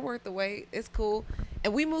like, "You're worth the wait. It's cool."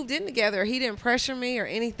 And we moved in together. He didn't pressure me or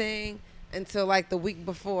anything until like the week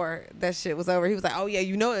before that shit was over. He was like, "Oh yeah,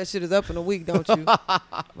 that shit is up in a week, don't you?" I'm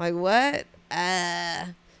like, what?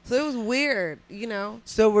 So it was weird,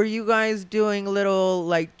 So were you guys doing little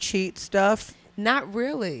like cheat stuff? Not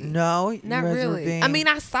really. No, you Not guys were really. being- I mean,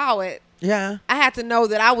 I saw it. yeah, I had to know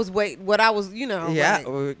that I was what I was, yeah,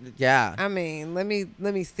 like, yeah, I mean, let me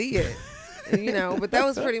see it. But that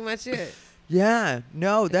was pretty much it. yeah.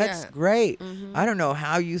 No, that's Yeah. great. Mhm. I don't know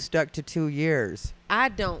how you stuck to 2 years. I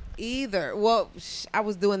don't either. Well, I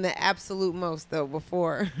was doing the absolute most though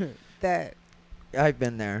before that. I've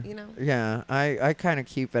been there. You know? Yeah, I kind of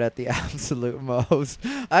keep it at the absolute most.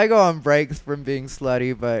 I go on breaks from being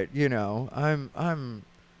slutty, but I'm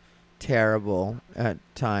terrible at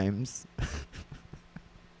times.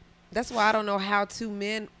 That's why I don't know how two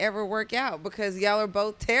men ever work out, because y'all are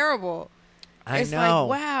both terrible. It's like,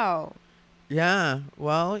 wow. Yeah.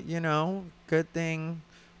 Well, good thing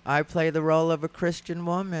I play the role of a Christian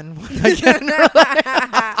woman when I get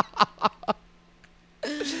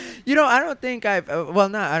I don't think I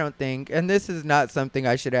don't think, and this is not something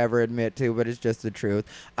I should ever admit to, but it's just the truth.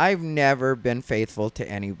 I've never been faithful to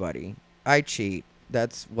anybody. I cheat.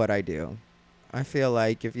 That's what I do. I feel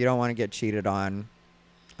like if you don't want to get cheated on,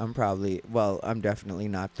 I'm definitely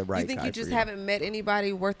not the right guy. You think you just for haven't met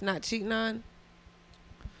anybody worth not cheating on?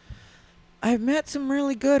 I've met some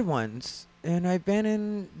really good ones, and I've been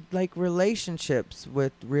in like relationships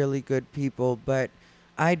with really good people, but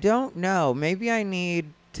I don't know. Maybe I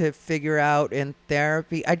need to figure out in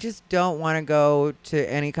therapy. I just don't want to go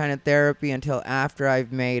to any kind of therapy until after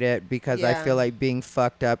I've made it, because I feel like being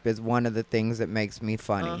fucked up is one of the things that makes me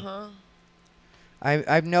funny. Uh-huh.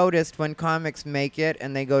 I've noticed when comics make it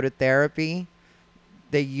and they go to therapy,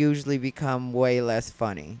 they usually become way less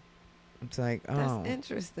funny. It's like, oh, that's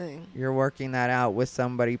interesting. You're working that out with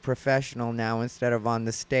somebody professional now instead of on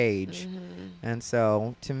the stage. Mm-hmm. And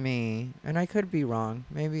so, to me, and I could be wrong,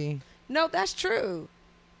 maybe. No, that's true.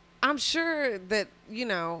 I'm sure that,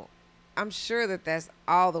 that's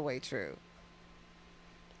all the way true.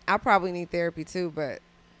 I probably need therapy too, but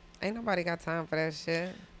ain't nobody got time for that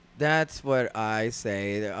shit. That's what I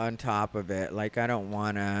say on top of it. Like, I don't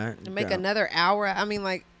want to make another hour. I mean,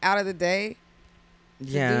 like, out of the day. To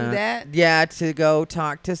do that? Yeah, to go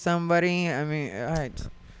talk to somebody. I mean,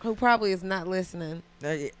 who probably is not listening.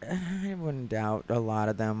 I wouldn't doubt a lot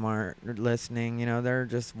of them aren't listening. They're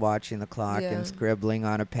just watching the clock and scribbling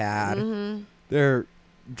on a pad. Mm-hmm. They're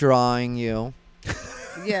drawing you.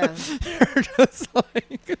 Yeah. They're just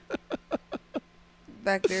like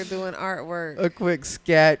back there doing artwork. A quick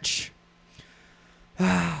sketch.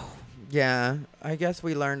 Yeah, I guess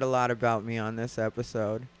we learned a lot about me on this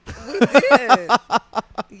episode. We did.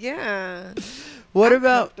 Yeah. What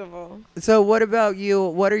about you?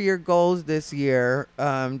 What are your goals this year?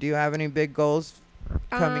 Do you have any big goals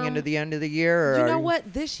coming into the end of the year? Or you know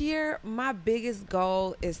what? This year, my biggest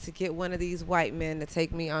goal is to get one of these white men to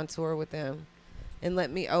take me on tour with them and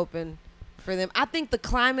let me open for them. I think the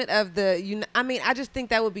climate of I just think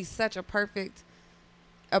that would be such a perfect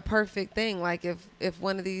thing. Like if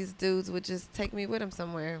one of these dudes would just take me with him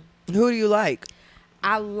somewhere. Who do you like?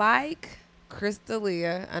 I like Chris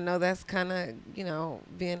D'Elia. I know that's kind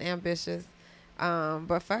of, being ambitious.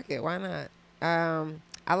 But fuck it. Why not?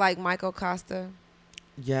 I like Michael Costa.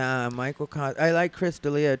 Yeah, Michael Costa. I like Chris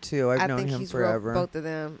D'Elia too. I've known him forever. Both of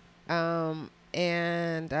them.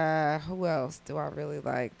 And who else do I really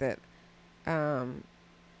like that?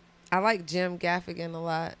 I like Jim Gaffigan a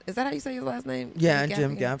lot. Is that how you say his last name? Yeah,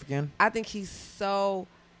 Jim Gaffigan. I think he's so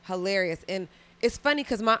hilarious. And it's funny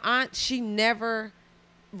because my aunt, she never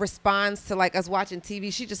responds to like us watching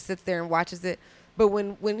TV. She just sits there and watches it. But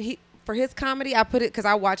when he, for his comedy, I put it, because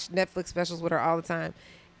I watch Netflix specials with her all the time.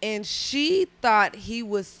 And she thought he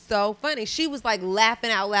was so funny. She was like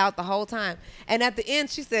laughing out loud the whole time. And at the end,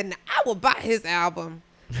 she said, "Now I will buy his album.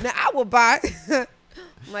 Now I will buy."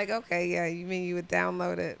 I'm like, okay, yeah, you mean you would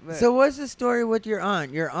download it. But so what's the story with your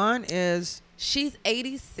aunt? Your aunt is... She's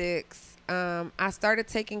 86. I started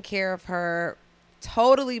taking care of her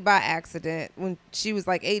totally by accident when she was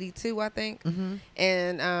like 82, I think. Mm-hmm.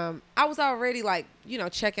 And I was already like,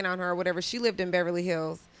 checking on her or whatever. She lived in Beverly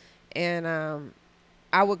Hills. And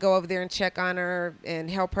I would go over there and check on her and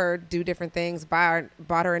help her do different things. Bought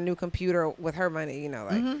her a new computer with her money,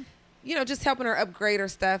 just helping her upgrade her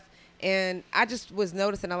stuff. And I just was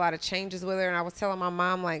noticing a lot of changes with her. And I was telling my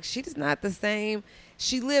mom, like, she's not the same.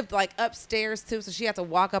 She lived, like, upstairs, too. So she had to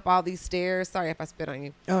walk up all these stairs. Sorry if I spit on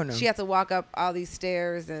you. Oh, no. She had to walk up all these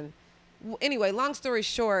stairs. And anyway, long story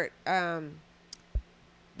short, the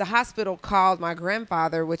hospital called my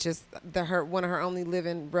grandfather, which is one of her only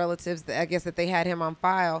living relatives. I guess that they had him on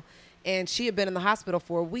file. And she had been in the hospital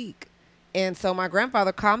for a week. And so my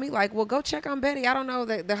grandfather called me, like, well, go check on Betty. I don't know.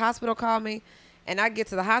 The hospital called me. And I get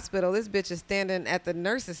to the hospital. This bitch is standing at the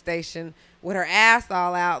nurse's station with her ass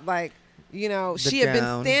all out. Like, she had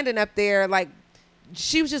been standing up there. Like,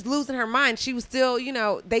 she was just losing her mind. She was still,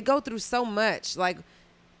 they go through so much, like,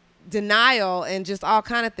 denial and just all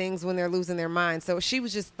kind of things when they're losing their mind. So she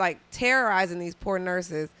was just, like, terrorizing these poor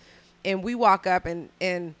nurses. And we walk up,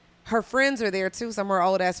 and her friends are there, too, some of her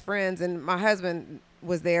old-ass friends. And my husband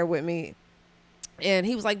was there with me. And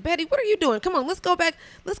he was like, "Betty, what are you doing? Come on, let's go back.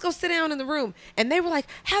 Let's go sit down in the room." And they were like,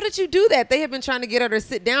 "How did you do that?" They had been trying to get her to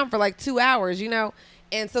sit down for like 2 hours,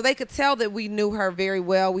 And so they could tell that we knew her very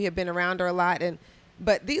well. We had been around her a lot.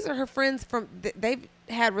 But these are her friends they've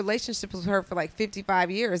had relationships with her for like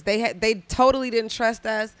 55 years. They totally didn't trust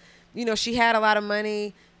us. She had a lot of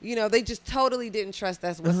money. They just totally didn't trust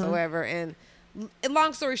us whatsoever. And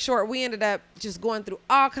long story short, we ended up just going through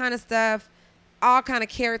all kind of stuff. all kind of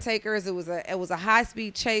caretakers. It was a high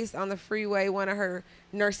speed chase on the freeway. One of her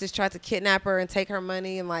nurses tried to kidnap her and take her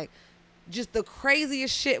money, and like just the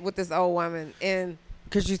craziest shit with this old woman. And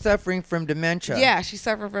because she's suffering from dementia. yeah, she's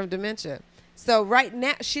suffering from dementia. So right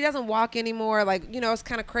now she doesn't walk anymore. Like, it's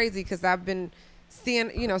kind of crazy because I've been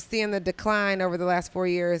seeing the decline over the last 4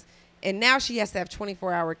 years, and now she has to have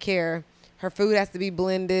 24-hour care. Her food has to be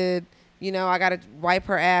blended. I got to wipe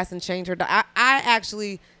her ass and change her. I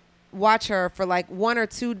actually watch her for like 1 or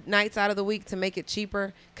 2 nights out of the week to make it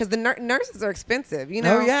cheaper because the nurses are expensive.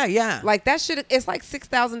 Oh yeah. Like that shit. It's like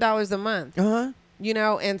 $6,000 a month.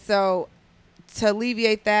 And so to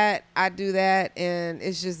alleviate that, I do that, and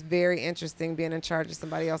it's just very interesting being in charge of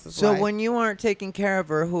somebody else's life. So when you aren't taking care of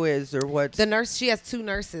her, who is or what's the nurse? She has 2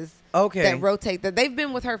 nurses. Okay. That rotate. That they've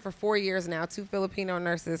been with her for 4 years now. 2 Filipino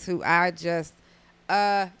nurses who I just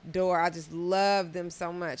adore. I just love them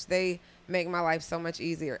so much. They make my life so much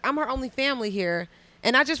easier. I'm her only family here,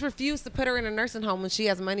 and I just refuse to put her in a nursing home when she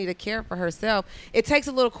has money to care for herself. It takes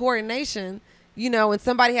a little coordination, and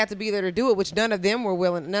somebody had to be there to do it, which none of them were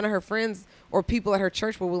willing. None of her friends or people at her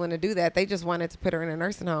church were willing to do that. They just wanted to put her in a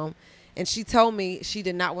nursing home. And she told me she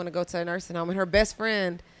did not want to go to a nursing home. And her best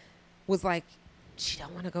friend was like, she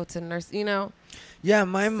don't want to go to a nurse, Yeah,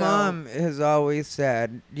 my mom has always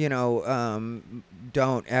said,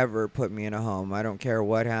 don't ever put me in a home. I don't care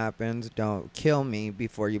what happens. Don't kill me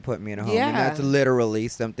before you put me in a home. Yeah. And that's literally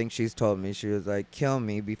something she's told me. She was like, kill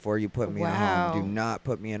me before you put me in a home. Do not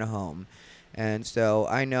put me in a home. And so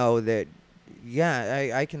I know that,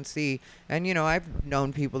 I can see. And, I've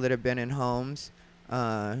known people that have been in homes,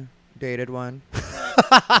 dated one.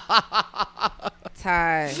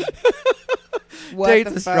 Ty.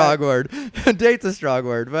 Date's a strong word. Date's a strong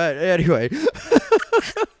word. But anyway.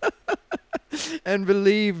 And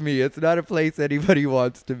believe me, it's not a place anybody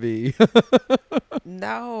wants to be.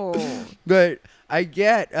 No. But I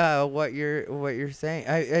get what you're saying.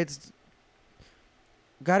 It's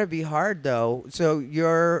got to be hard though. So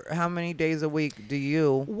how many days a week do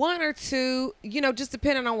you? 1 or 2, just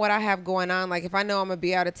depending on what I have going on. Like if I know I'm gonna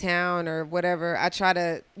be out of town or whatever, I try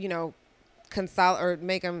to, I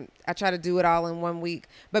try to do it all in 1 week.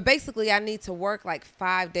 But basically I need to work like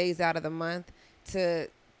 5 days out of the month to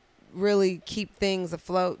really keep things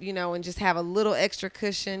afloat, and just have a little extra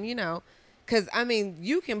cushion, because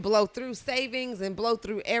you can blow through savings and blow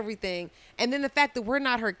through everything. And then the fact that we're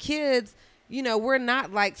not her kids, we're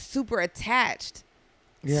not like super attached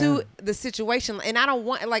to the situation. And I don't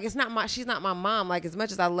want, like, she's not my mom. Like as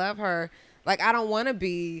much as I love her, like I don't want to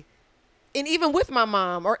be, and even with my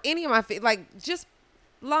mom or any of my, just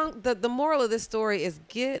the moral of this story is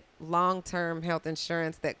get long-term health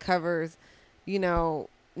insurance that covers,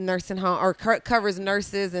 nursing home or covers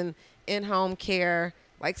nurses and in-home care.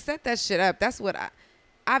 Like set that shit up. That's what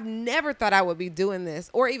I've never thought I would be doing this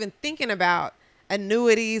or even thinking about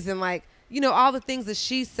annuities and like, all the things that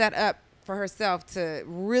she set up for herself to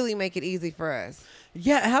really make it easy for us.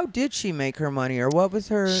 Yeah. How did she make her money, or what was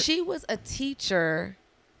her? She was a teacher.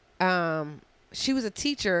 But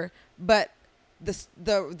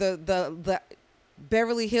the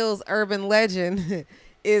Beverly Hills urban legend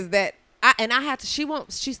is that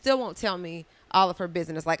she still won't tell me all of her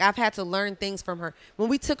business. Like I've had to learn things from her. When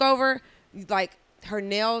we took over, like her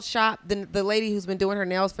nail shop, the lady who's been doing her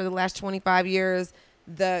nails for the last 25 years,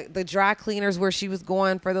 the dry cleaners where she was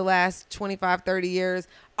going for the last 25, 30 years,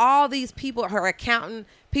 all these people, her accountant,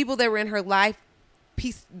 people that were in her life,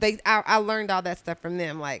 I learned all that stuff from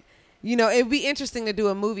them. Like, it'd be interesting to do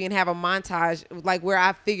a movie and have a montage like where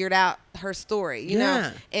I figured out her story, you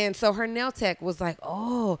know? And so her nail tech was like,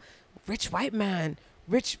 oh, rich white man,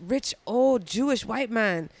 rich old Jewish white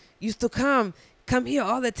man used to come here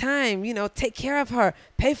all the time, take care of her,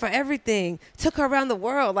 pay for everything, took her around the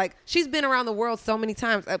world. Like she's been around the world so many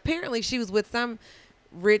times. Apparently she was with some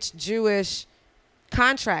rich Jewish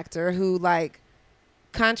contractor who like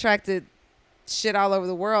contracted shit all over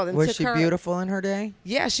the world. And was she beautiful in her day?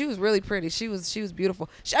 Yeah, she was really pretty. She was beautiful.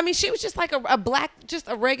 She was just like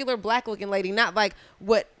a regular black looking lady, not like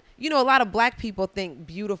what, a lot of black people think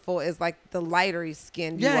beautiful is like the lighter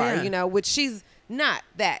skinned you are, which she's not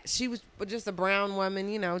that. She was just a brown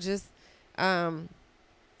woman, just a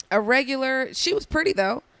regular. She was pretty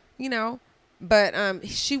though, but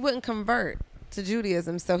she wouldn't convert to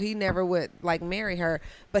Judaism, so he never would like marry her.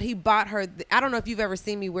 But he bought her. I don't know if you've ever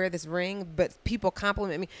seen me wear this ring, but people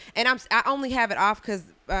compliment me, and I only have it off because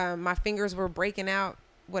my fingers were breaking out,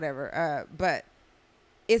 whatever. But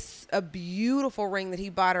it's a beautiful ring that he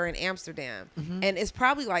bought her in Amsterdam. Mm-hmm. And it's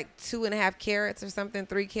probably like 2.5 carats or something,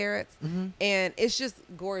 3 carats. Mm-hmm. And it's just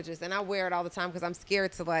gorgeous. And I wear it all the time because I'm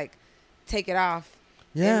scared to like take it off.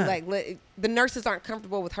 Yeah. And like the nurses aren't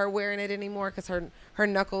comfortable with her wearing it anymore because her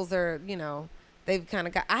knuckles are, they've kind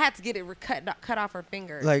of got. I had to get it cut off her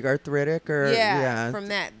finger. Like arthritic or yeah. From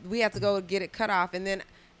that, we had to go get it cut off, and then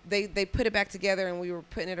they put it back together, and we were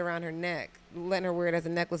putting it around her neck, letting her wear it as a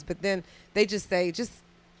necklace. But then they just say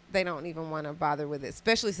they don't even want to bother with it,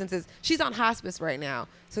 especially since she's on hospice right now.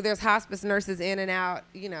 So there's hospice nurses in and out,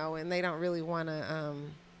 and they don't really want to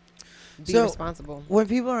be responsible. When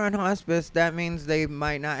people are on hospice, that means they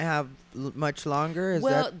might not have much longer.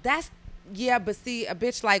 But see, a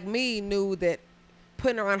bitch like me knew that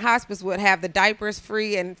putting her on hospice would have the diapers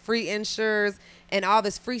free and free insurers and all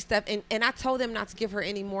this free stuff. And I told them not to give her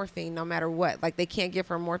any morphine no matter what. Like, they can't give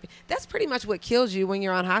her morphine. That's pretty much what kills you when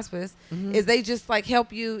you're on hospice, is they just, like,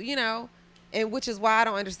 help you, and which is why I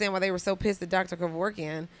don't understand why they were so pissed at Dr.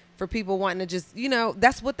 Kevorkian for people wanting to just,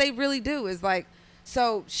 that's what they really do is, like,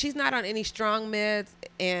 so she's not on any strong meds,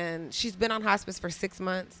 and she's been on hospice for 6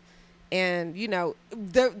 months. And,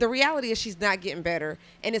 the reality is she's not getting better.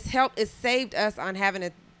 And it's saved us on having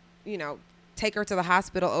to, take her to the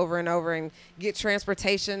hospital over and over and get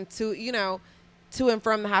transportation to and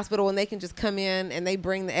from the hospital, and they can just come in and they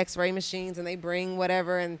bring the x-ray machines and they bring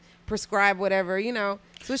whatever and prescribe whatever, so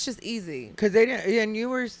it's just easy. Because they didn't, and you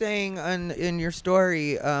were saying in your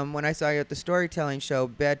story, when I saw you at the storytelling show,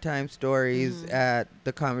 bedtime stories at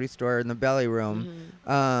the Comedy Store in the Belly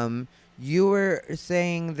Room, you were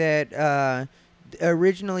saying that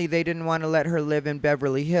originally they didn't want to let her live in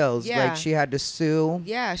Beverly Hills. Yeah. Like, she had to sue.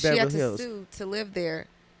 Yeah, she had to sue to live there.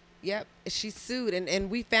 Yep, she sued.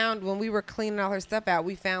 And we found, when we were cleaning all her stuff out,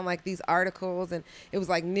 we found, like, these articles, and it was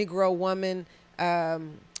like Negro woman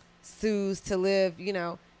sues to live,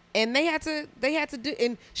 and they had to do,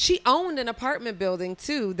 and she owned an apartment building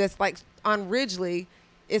too that's like on Ridgely.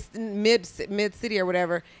 It's mid city or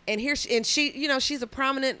whatever, and she she's a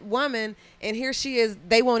prominent woman, and here she is.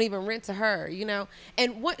 They won't even rent to her,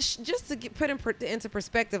 And just to put into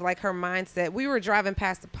perspective, like, her mindset. We were driving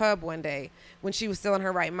past a pub one day when she was still in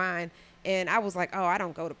her right mind, and I was like, "Oh, I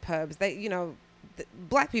don't go to pubs. They,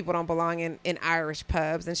 black people don't belong in Irish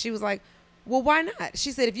pubs." And she was like, "Well, why not?"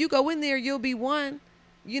 She said, "If you go in there, you'll be one.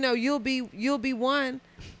 You'll be one."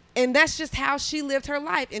 And that's just how she lived her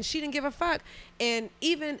life, and she didn't give a fuck. And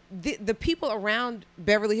even the people around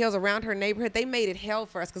Beverly Hills, around her neighborhood, they made it hell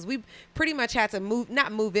for us because we pretty much had to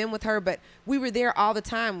not move in with her, but we were there all the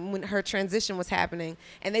time when her transition was happening.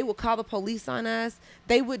 And they would call the police on us.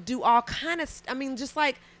 They would do all kind of, just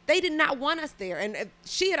like, they did not want us there. And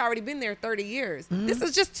she had already been there 30 years. This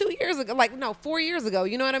is just 2 years ago, 4 years ago.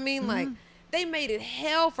 You know what I mean? Like, they made it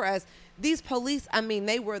hell for us. These police,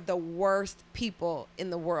 they were the worst people in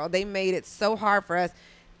the world. They made it so hard for us.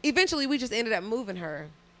 Eventually, we just ended up moving her.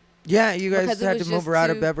 Yeah, you guys had to move her out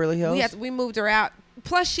of Beverly Hills? We moved her out.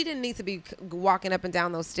 Plus, she didn't need to be walking up and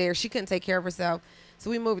down those stairs. She couldn't take care of herself. So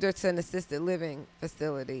we moved her to an assisted living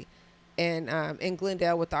facility in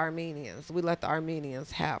Glendale with the Armenians. We let the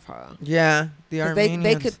Armenians have her. Yeah, the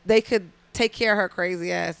Armenians. They could take care of her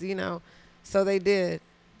crazy ass, So they did.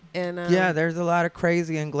 And yeah, there's a lot of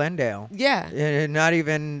crazy in Glendale. Yeah, and not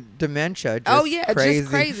even dementia. Just just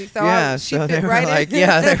crazy. So yeah, so they were like, they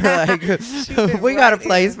were like, we got a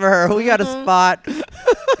place for her. We got a spot.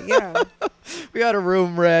 Yeah, we got a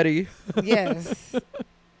room ready. Yes,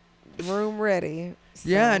 room ready. So.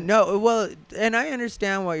 Yeah, no, well, and I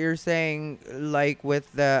understand what you're saying. Like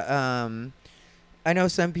with the, I know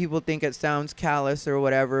some people think it sounds callous or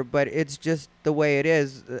whatever, but it's just the way it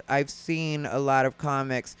is. I've seen a lot of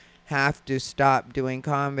comics have to stop doing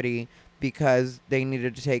comedy because they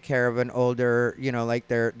needed to take care of an older, like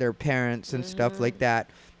their parents and stuff like that.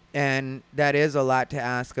 And that is a lot to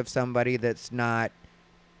ask of somebody that's not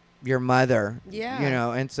your mother.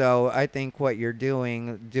 Yeah. And so I think what you're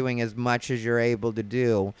doing as much as you're able to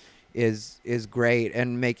do is great,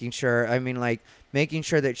 and making sure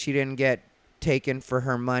that she didn't get taken for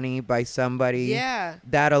her money by somebody. Yeah,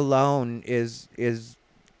 that alone is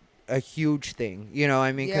a huge thing,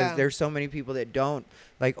 because there's so many people that don't,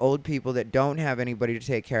 like old people that don't have anybody to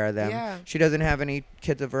take care of them. Yeah. She doesn't have any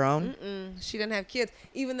kids of her own. She doesn't have kids,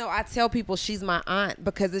 even though I tell people she's my aunt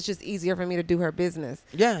because it's just easier for me to do her business.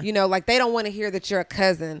 Yeah, like, they don't want to hear that you're a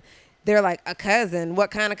cousin. They're like, a cousin?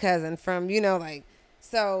 What kind of cousin? From like.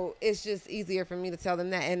 So it's just easier for me to tell them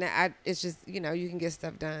that, and it's just you can get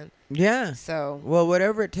stuff done. Yeah. So well,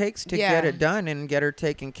 whatever it takes to get it done and get her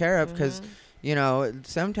taken care of, because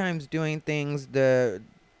sometimes doing things the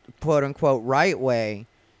quote unquote right way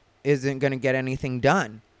isn't going to get anything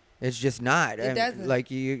done. It's just not. It doesn't.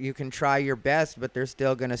 Like you can try your best, but they're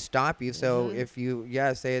still gonna stop you. So if you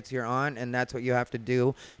say it's your aunt and that's what you have to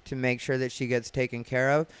do to make sure that she gets taken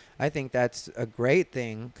care of, I think that's a great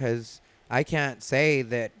thing, because I can't say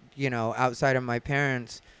that, outside of my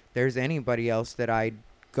parents, there's anybody else that I'd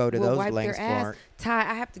go to those wipe lengths their ass. for.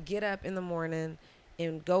 Ty, I have to get up in the morning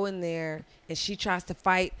and go in there, and she tries to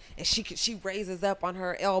fight, and she raises up on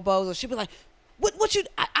her elbows, or she'll be like, what you,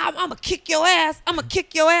 I'm gonna kick your ass. I'm gonna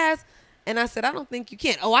kick your ass. And I said, I don't think you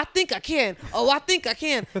can. Oh, I think I can. Oh, I think I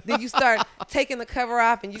can. Then you start taking the cover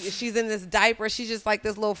off, and she's in this diaper. She's just like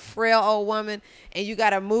this little frail old woman, and you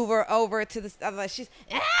got to move her over to the other. Like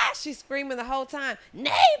she's screaming the whole time.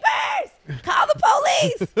 Neighbors, call the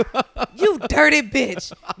police. You dirty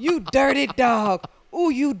bitch. You dirty dog. Ooh,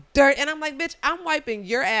 you dirt. And I'm like, bitch, I'm wiping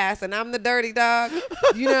your ass and I'm the dirty dog.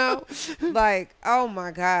 Like, oh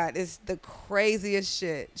my God. It's the craziest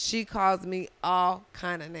shit. She calls me all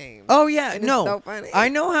kind of names. Oh yeah. And no. It's so funny. I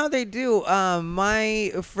know how they do.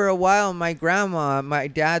 For a while, my grandma, my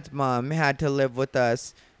dad's mom, had to live with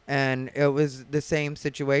us. And it was the same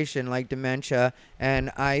situation, like dementia.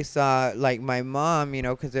 And I saw, like, my mom,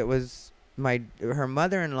 because it was her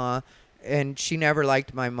mother-in-law, and she never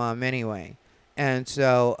liked my mom anyway. And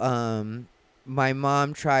so my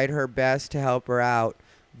mom tried her best to help her out,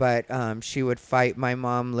 but she would fight my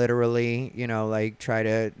mom literally, like try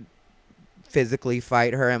to physically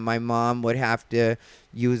fight her. And my mom would have to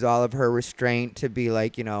use all of her restraint to be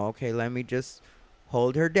like, okay, let me just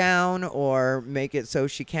hold her down or make it so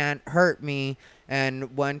she can't hurt me.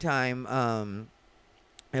 And one time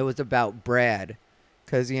it was about bread,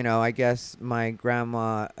 because, I guess my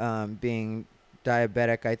grandma being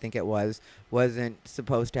diabetic, I think it wasn't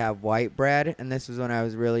supposed to have white bread, and this was when I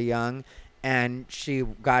was really young, and she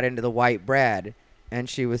got into the white bread, and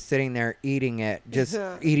she was sitting there eating it, just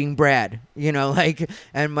eating bread,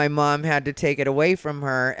 and my mom had to take it away from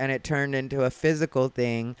her, and it turned into a physical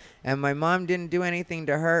thing. And my mom didn't do anything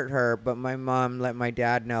to hurt her, but my mom let my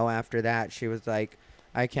dad know after that. She was like,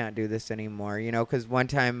 I can't do this anymore, because one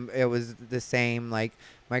time it was the same, like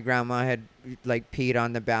my grandma had like peed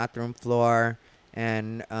on the bathroom floor,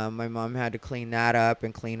 and my mom had to clean that up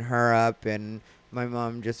and clean her up, and my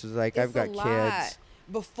mom just was like, I've got kids.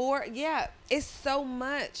 It's so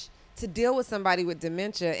much to deal with somebody with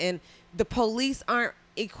dementia, and the police aren't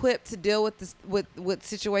equipped to deal with this with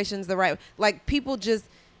situations the right way. Like, people just,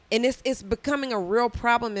 and it's becoming a real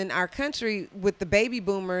problem in our country with the baby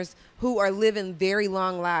boomers who are living very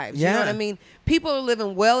long lives. Yeah. You know what I mean? People are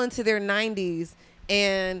living well into their 90s,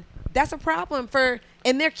 and that's a problem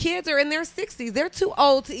and their kids are in their 60s. They're too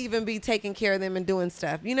old to even be taking care of them and doing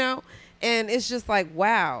stuff, And it's just like,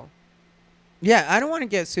 wow. Yeah, I don't want to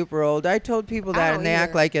get super old. I told people that, and they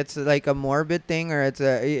act like it's like a morbid thing, or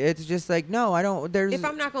it's just like, no, I don't. If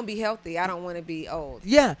I'm not going to be healthy, I don't want to be old.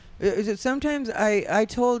 Yeah. Sometimes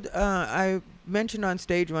I mentioned on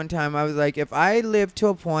stage one time, I was like, if I live to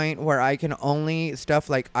a point where I can only stuff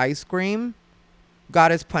like ice cream,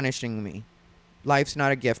 God is punishing me. Life's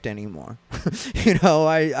not a gift anymore.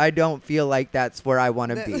 I don't feel like that's where I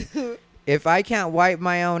want to be. If I can't wipe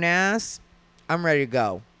my own ass, I'm ready to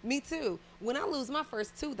go. Me too. When I lose my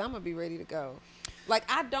first tooth, I'm going to be ready to go. Like,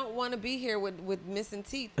 I don't want to be here with missing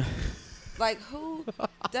teeth. Like, who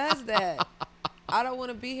does that? I don't want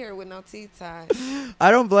to be here with no teeth, Ty. I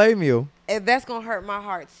don't blame you. And that's going to hurt my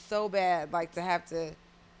heart so bad, like, to have to,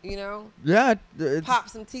 Yeah. Pop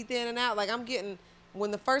some teeth in and out. Like, when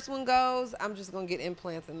the first one goes, I'm just going to get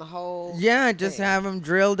implants in the whole Yeah, just thing. have them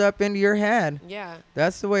drilled up into your head. Yeah.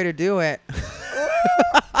 That's the way to do it.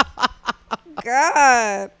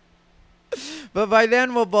 God. But by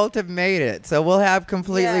then, we'll both have made it. So we'll have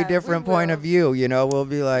completely different point of view. We'll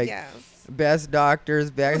be like best doctors,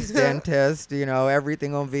 best dentists.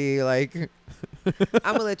 Everything will be like... I'm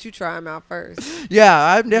going to let you try them out first.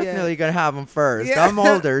 Yeah, I'm definitely going to have them first. Yeah. I'm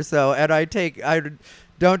older, and I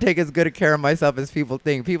don't take as good a care of myself as people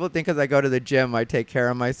think. People think because I go to the gym, I take care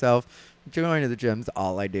of myself. Going to the gym's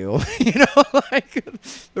all I do. Like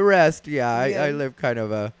the rest, I live kind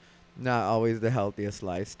of a not always the healthiest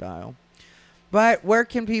lifestyle. But where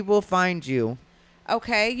can people find you?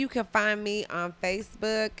 Okay, you can find me on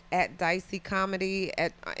Facebook at Dicey Comedy,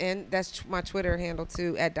 and that's my Twitter handle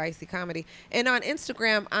too, at Dicey Comedy. And on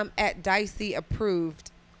Instagram, I'm at Dicey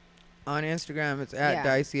Approved. On Instagram, it's at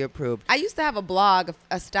Dicey Approved. I used to have a blog,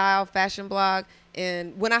 a style fashion blog,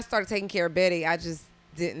 and when I started taking care of Betty, I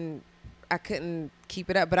couldn't keep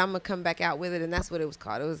it up, but I'm going to come back out with it, and that's what it was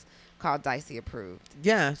called. It was called Dicey Approved.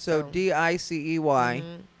 Yeah, so DICEY.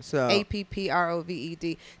 Mm-hmm. So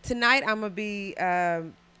APPROVED. Tonight I'm going to be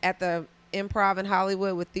at the Improv in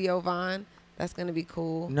Hollywood with Theo Vaughn. That's gonna be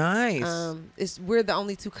cool. Nice. We're the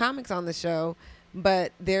only 2 comics on the show,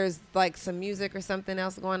 but there's like some music or something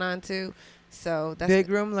else going on too. So that's Big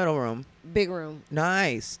room, little room. Big room.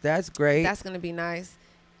 Nice. That's great. That's gonna be nice.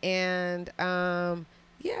 And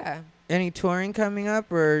yeah. Any touring coming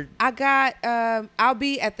up or? I got I'll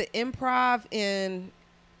be at the Improv in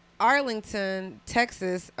Arlington,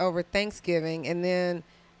 Texas over Thanksgiving, and then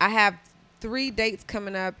I have 3 dates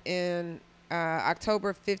coming up in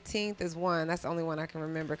October 15th is one. That's the only one I can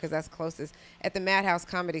remember because that's closest, at the Madhouse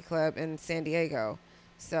Comedy Club in San Diego.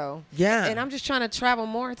 So yeah, and I'm just trying to travel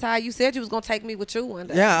more. Ty, you said you was gonna take me with you one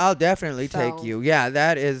day. Yeah, I'll definitely take you. Yeah,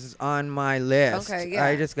 that is on my list. Okay, yeah.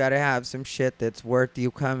 I just gotta have some shit that's worth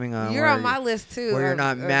you coming on. You're on my list too. Where you're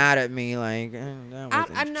not mad at me, like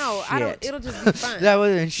I know. Shit. I don't. It'll just be fun. That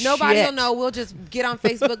wasn't Nobody shit. will know. We'll just get on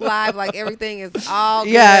Facebook Live like everything is all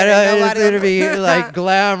good. Yeah, it's gonna be like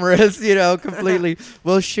glamorous, completely.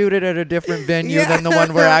 We'll shoot it at a different venue than the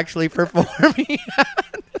one we're actually performing at.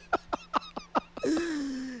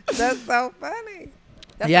 That's so funny.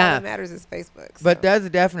 That's all that matters is Facebook. So. But that's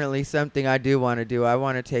definitely something I do want to do. I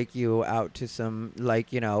want to take you out to some,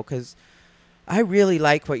 because I really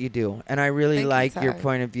like what you do. And I really like your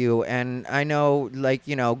point of view. And I know,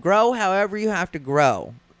 grow however you have to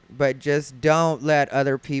grow. But just don't let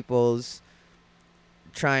other people's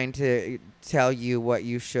trying to tell you what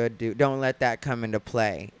you should do. Don't let that come into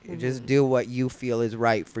play. Mm-hmm. Just do what you feel is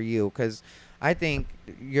right for you. Because I think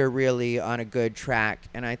you're really on a good track,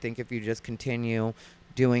 and I think if you just continue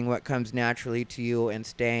doing what comes naturally to you and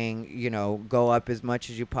staying, go up as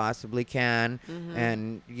much as you possibly can, mm-hmm.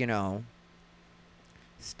 and,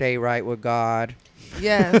 stay right with God.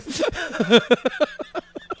 Yes.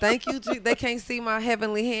 Thank you. They can't see my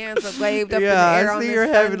heavenly hands are waved up in the air on this Sunday. Yeah, I see your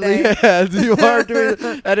heavenly hands. You are doing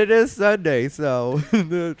it, and it is Sunday, so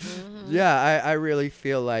mm-hmm. Yeah, I really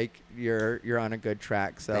feel like you're on a good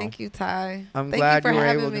track. So thank you, Ty. I'm glad you were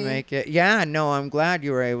able to make it. Yeah, no, I'm glad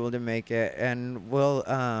you were able to make it, and we'll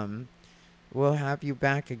have you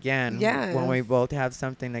back again when we both have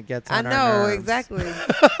something that gets on our nerves. Exactly.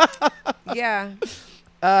 Yeah.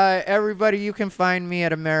 Everybody, you can find me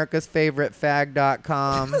at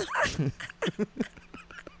americasfavoritefag.com.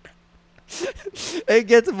 It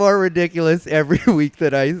gets more ridiculous every week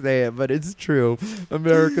that I say it, but it's true.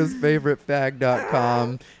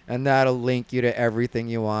 americasfavoritefag.com, and that'll link you to everything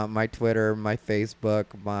you want. My Twitter, my Facebook,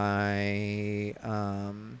 my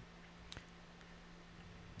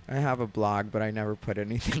I have a blog, but I never put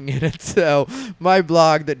anything in it. So my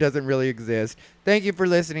blog that doesn't really exist. Thank you for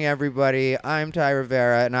listening, everybody. I'm Ty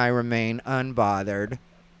Rivera, and I remain unbothered.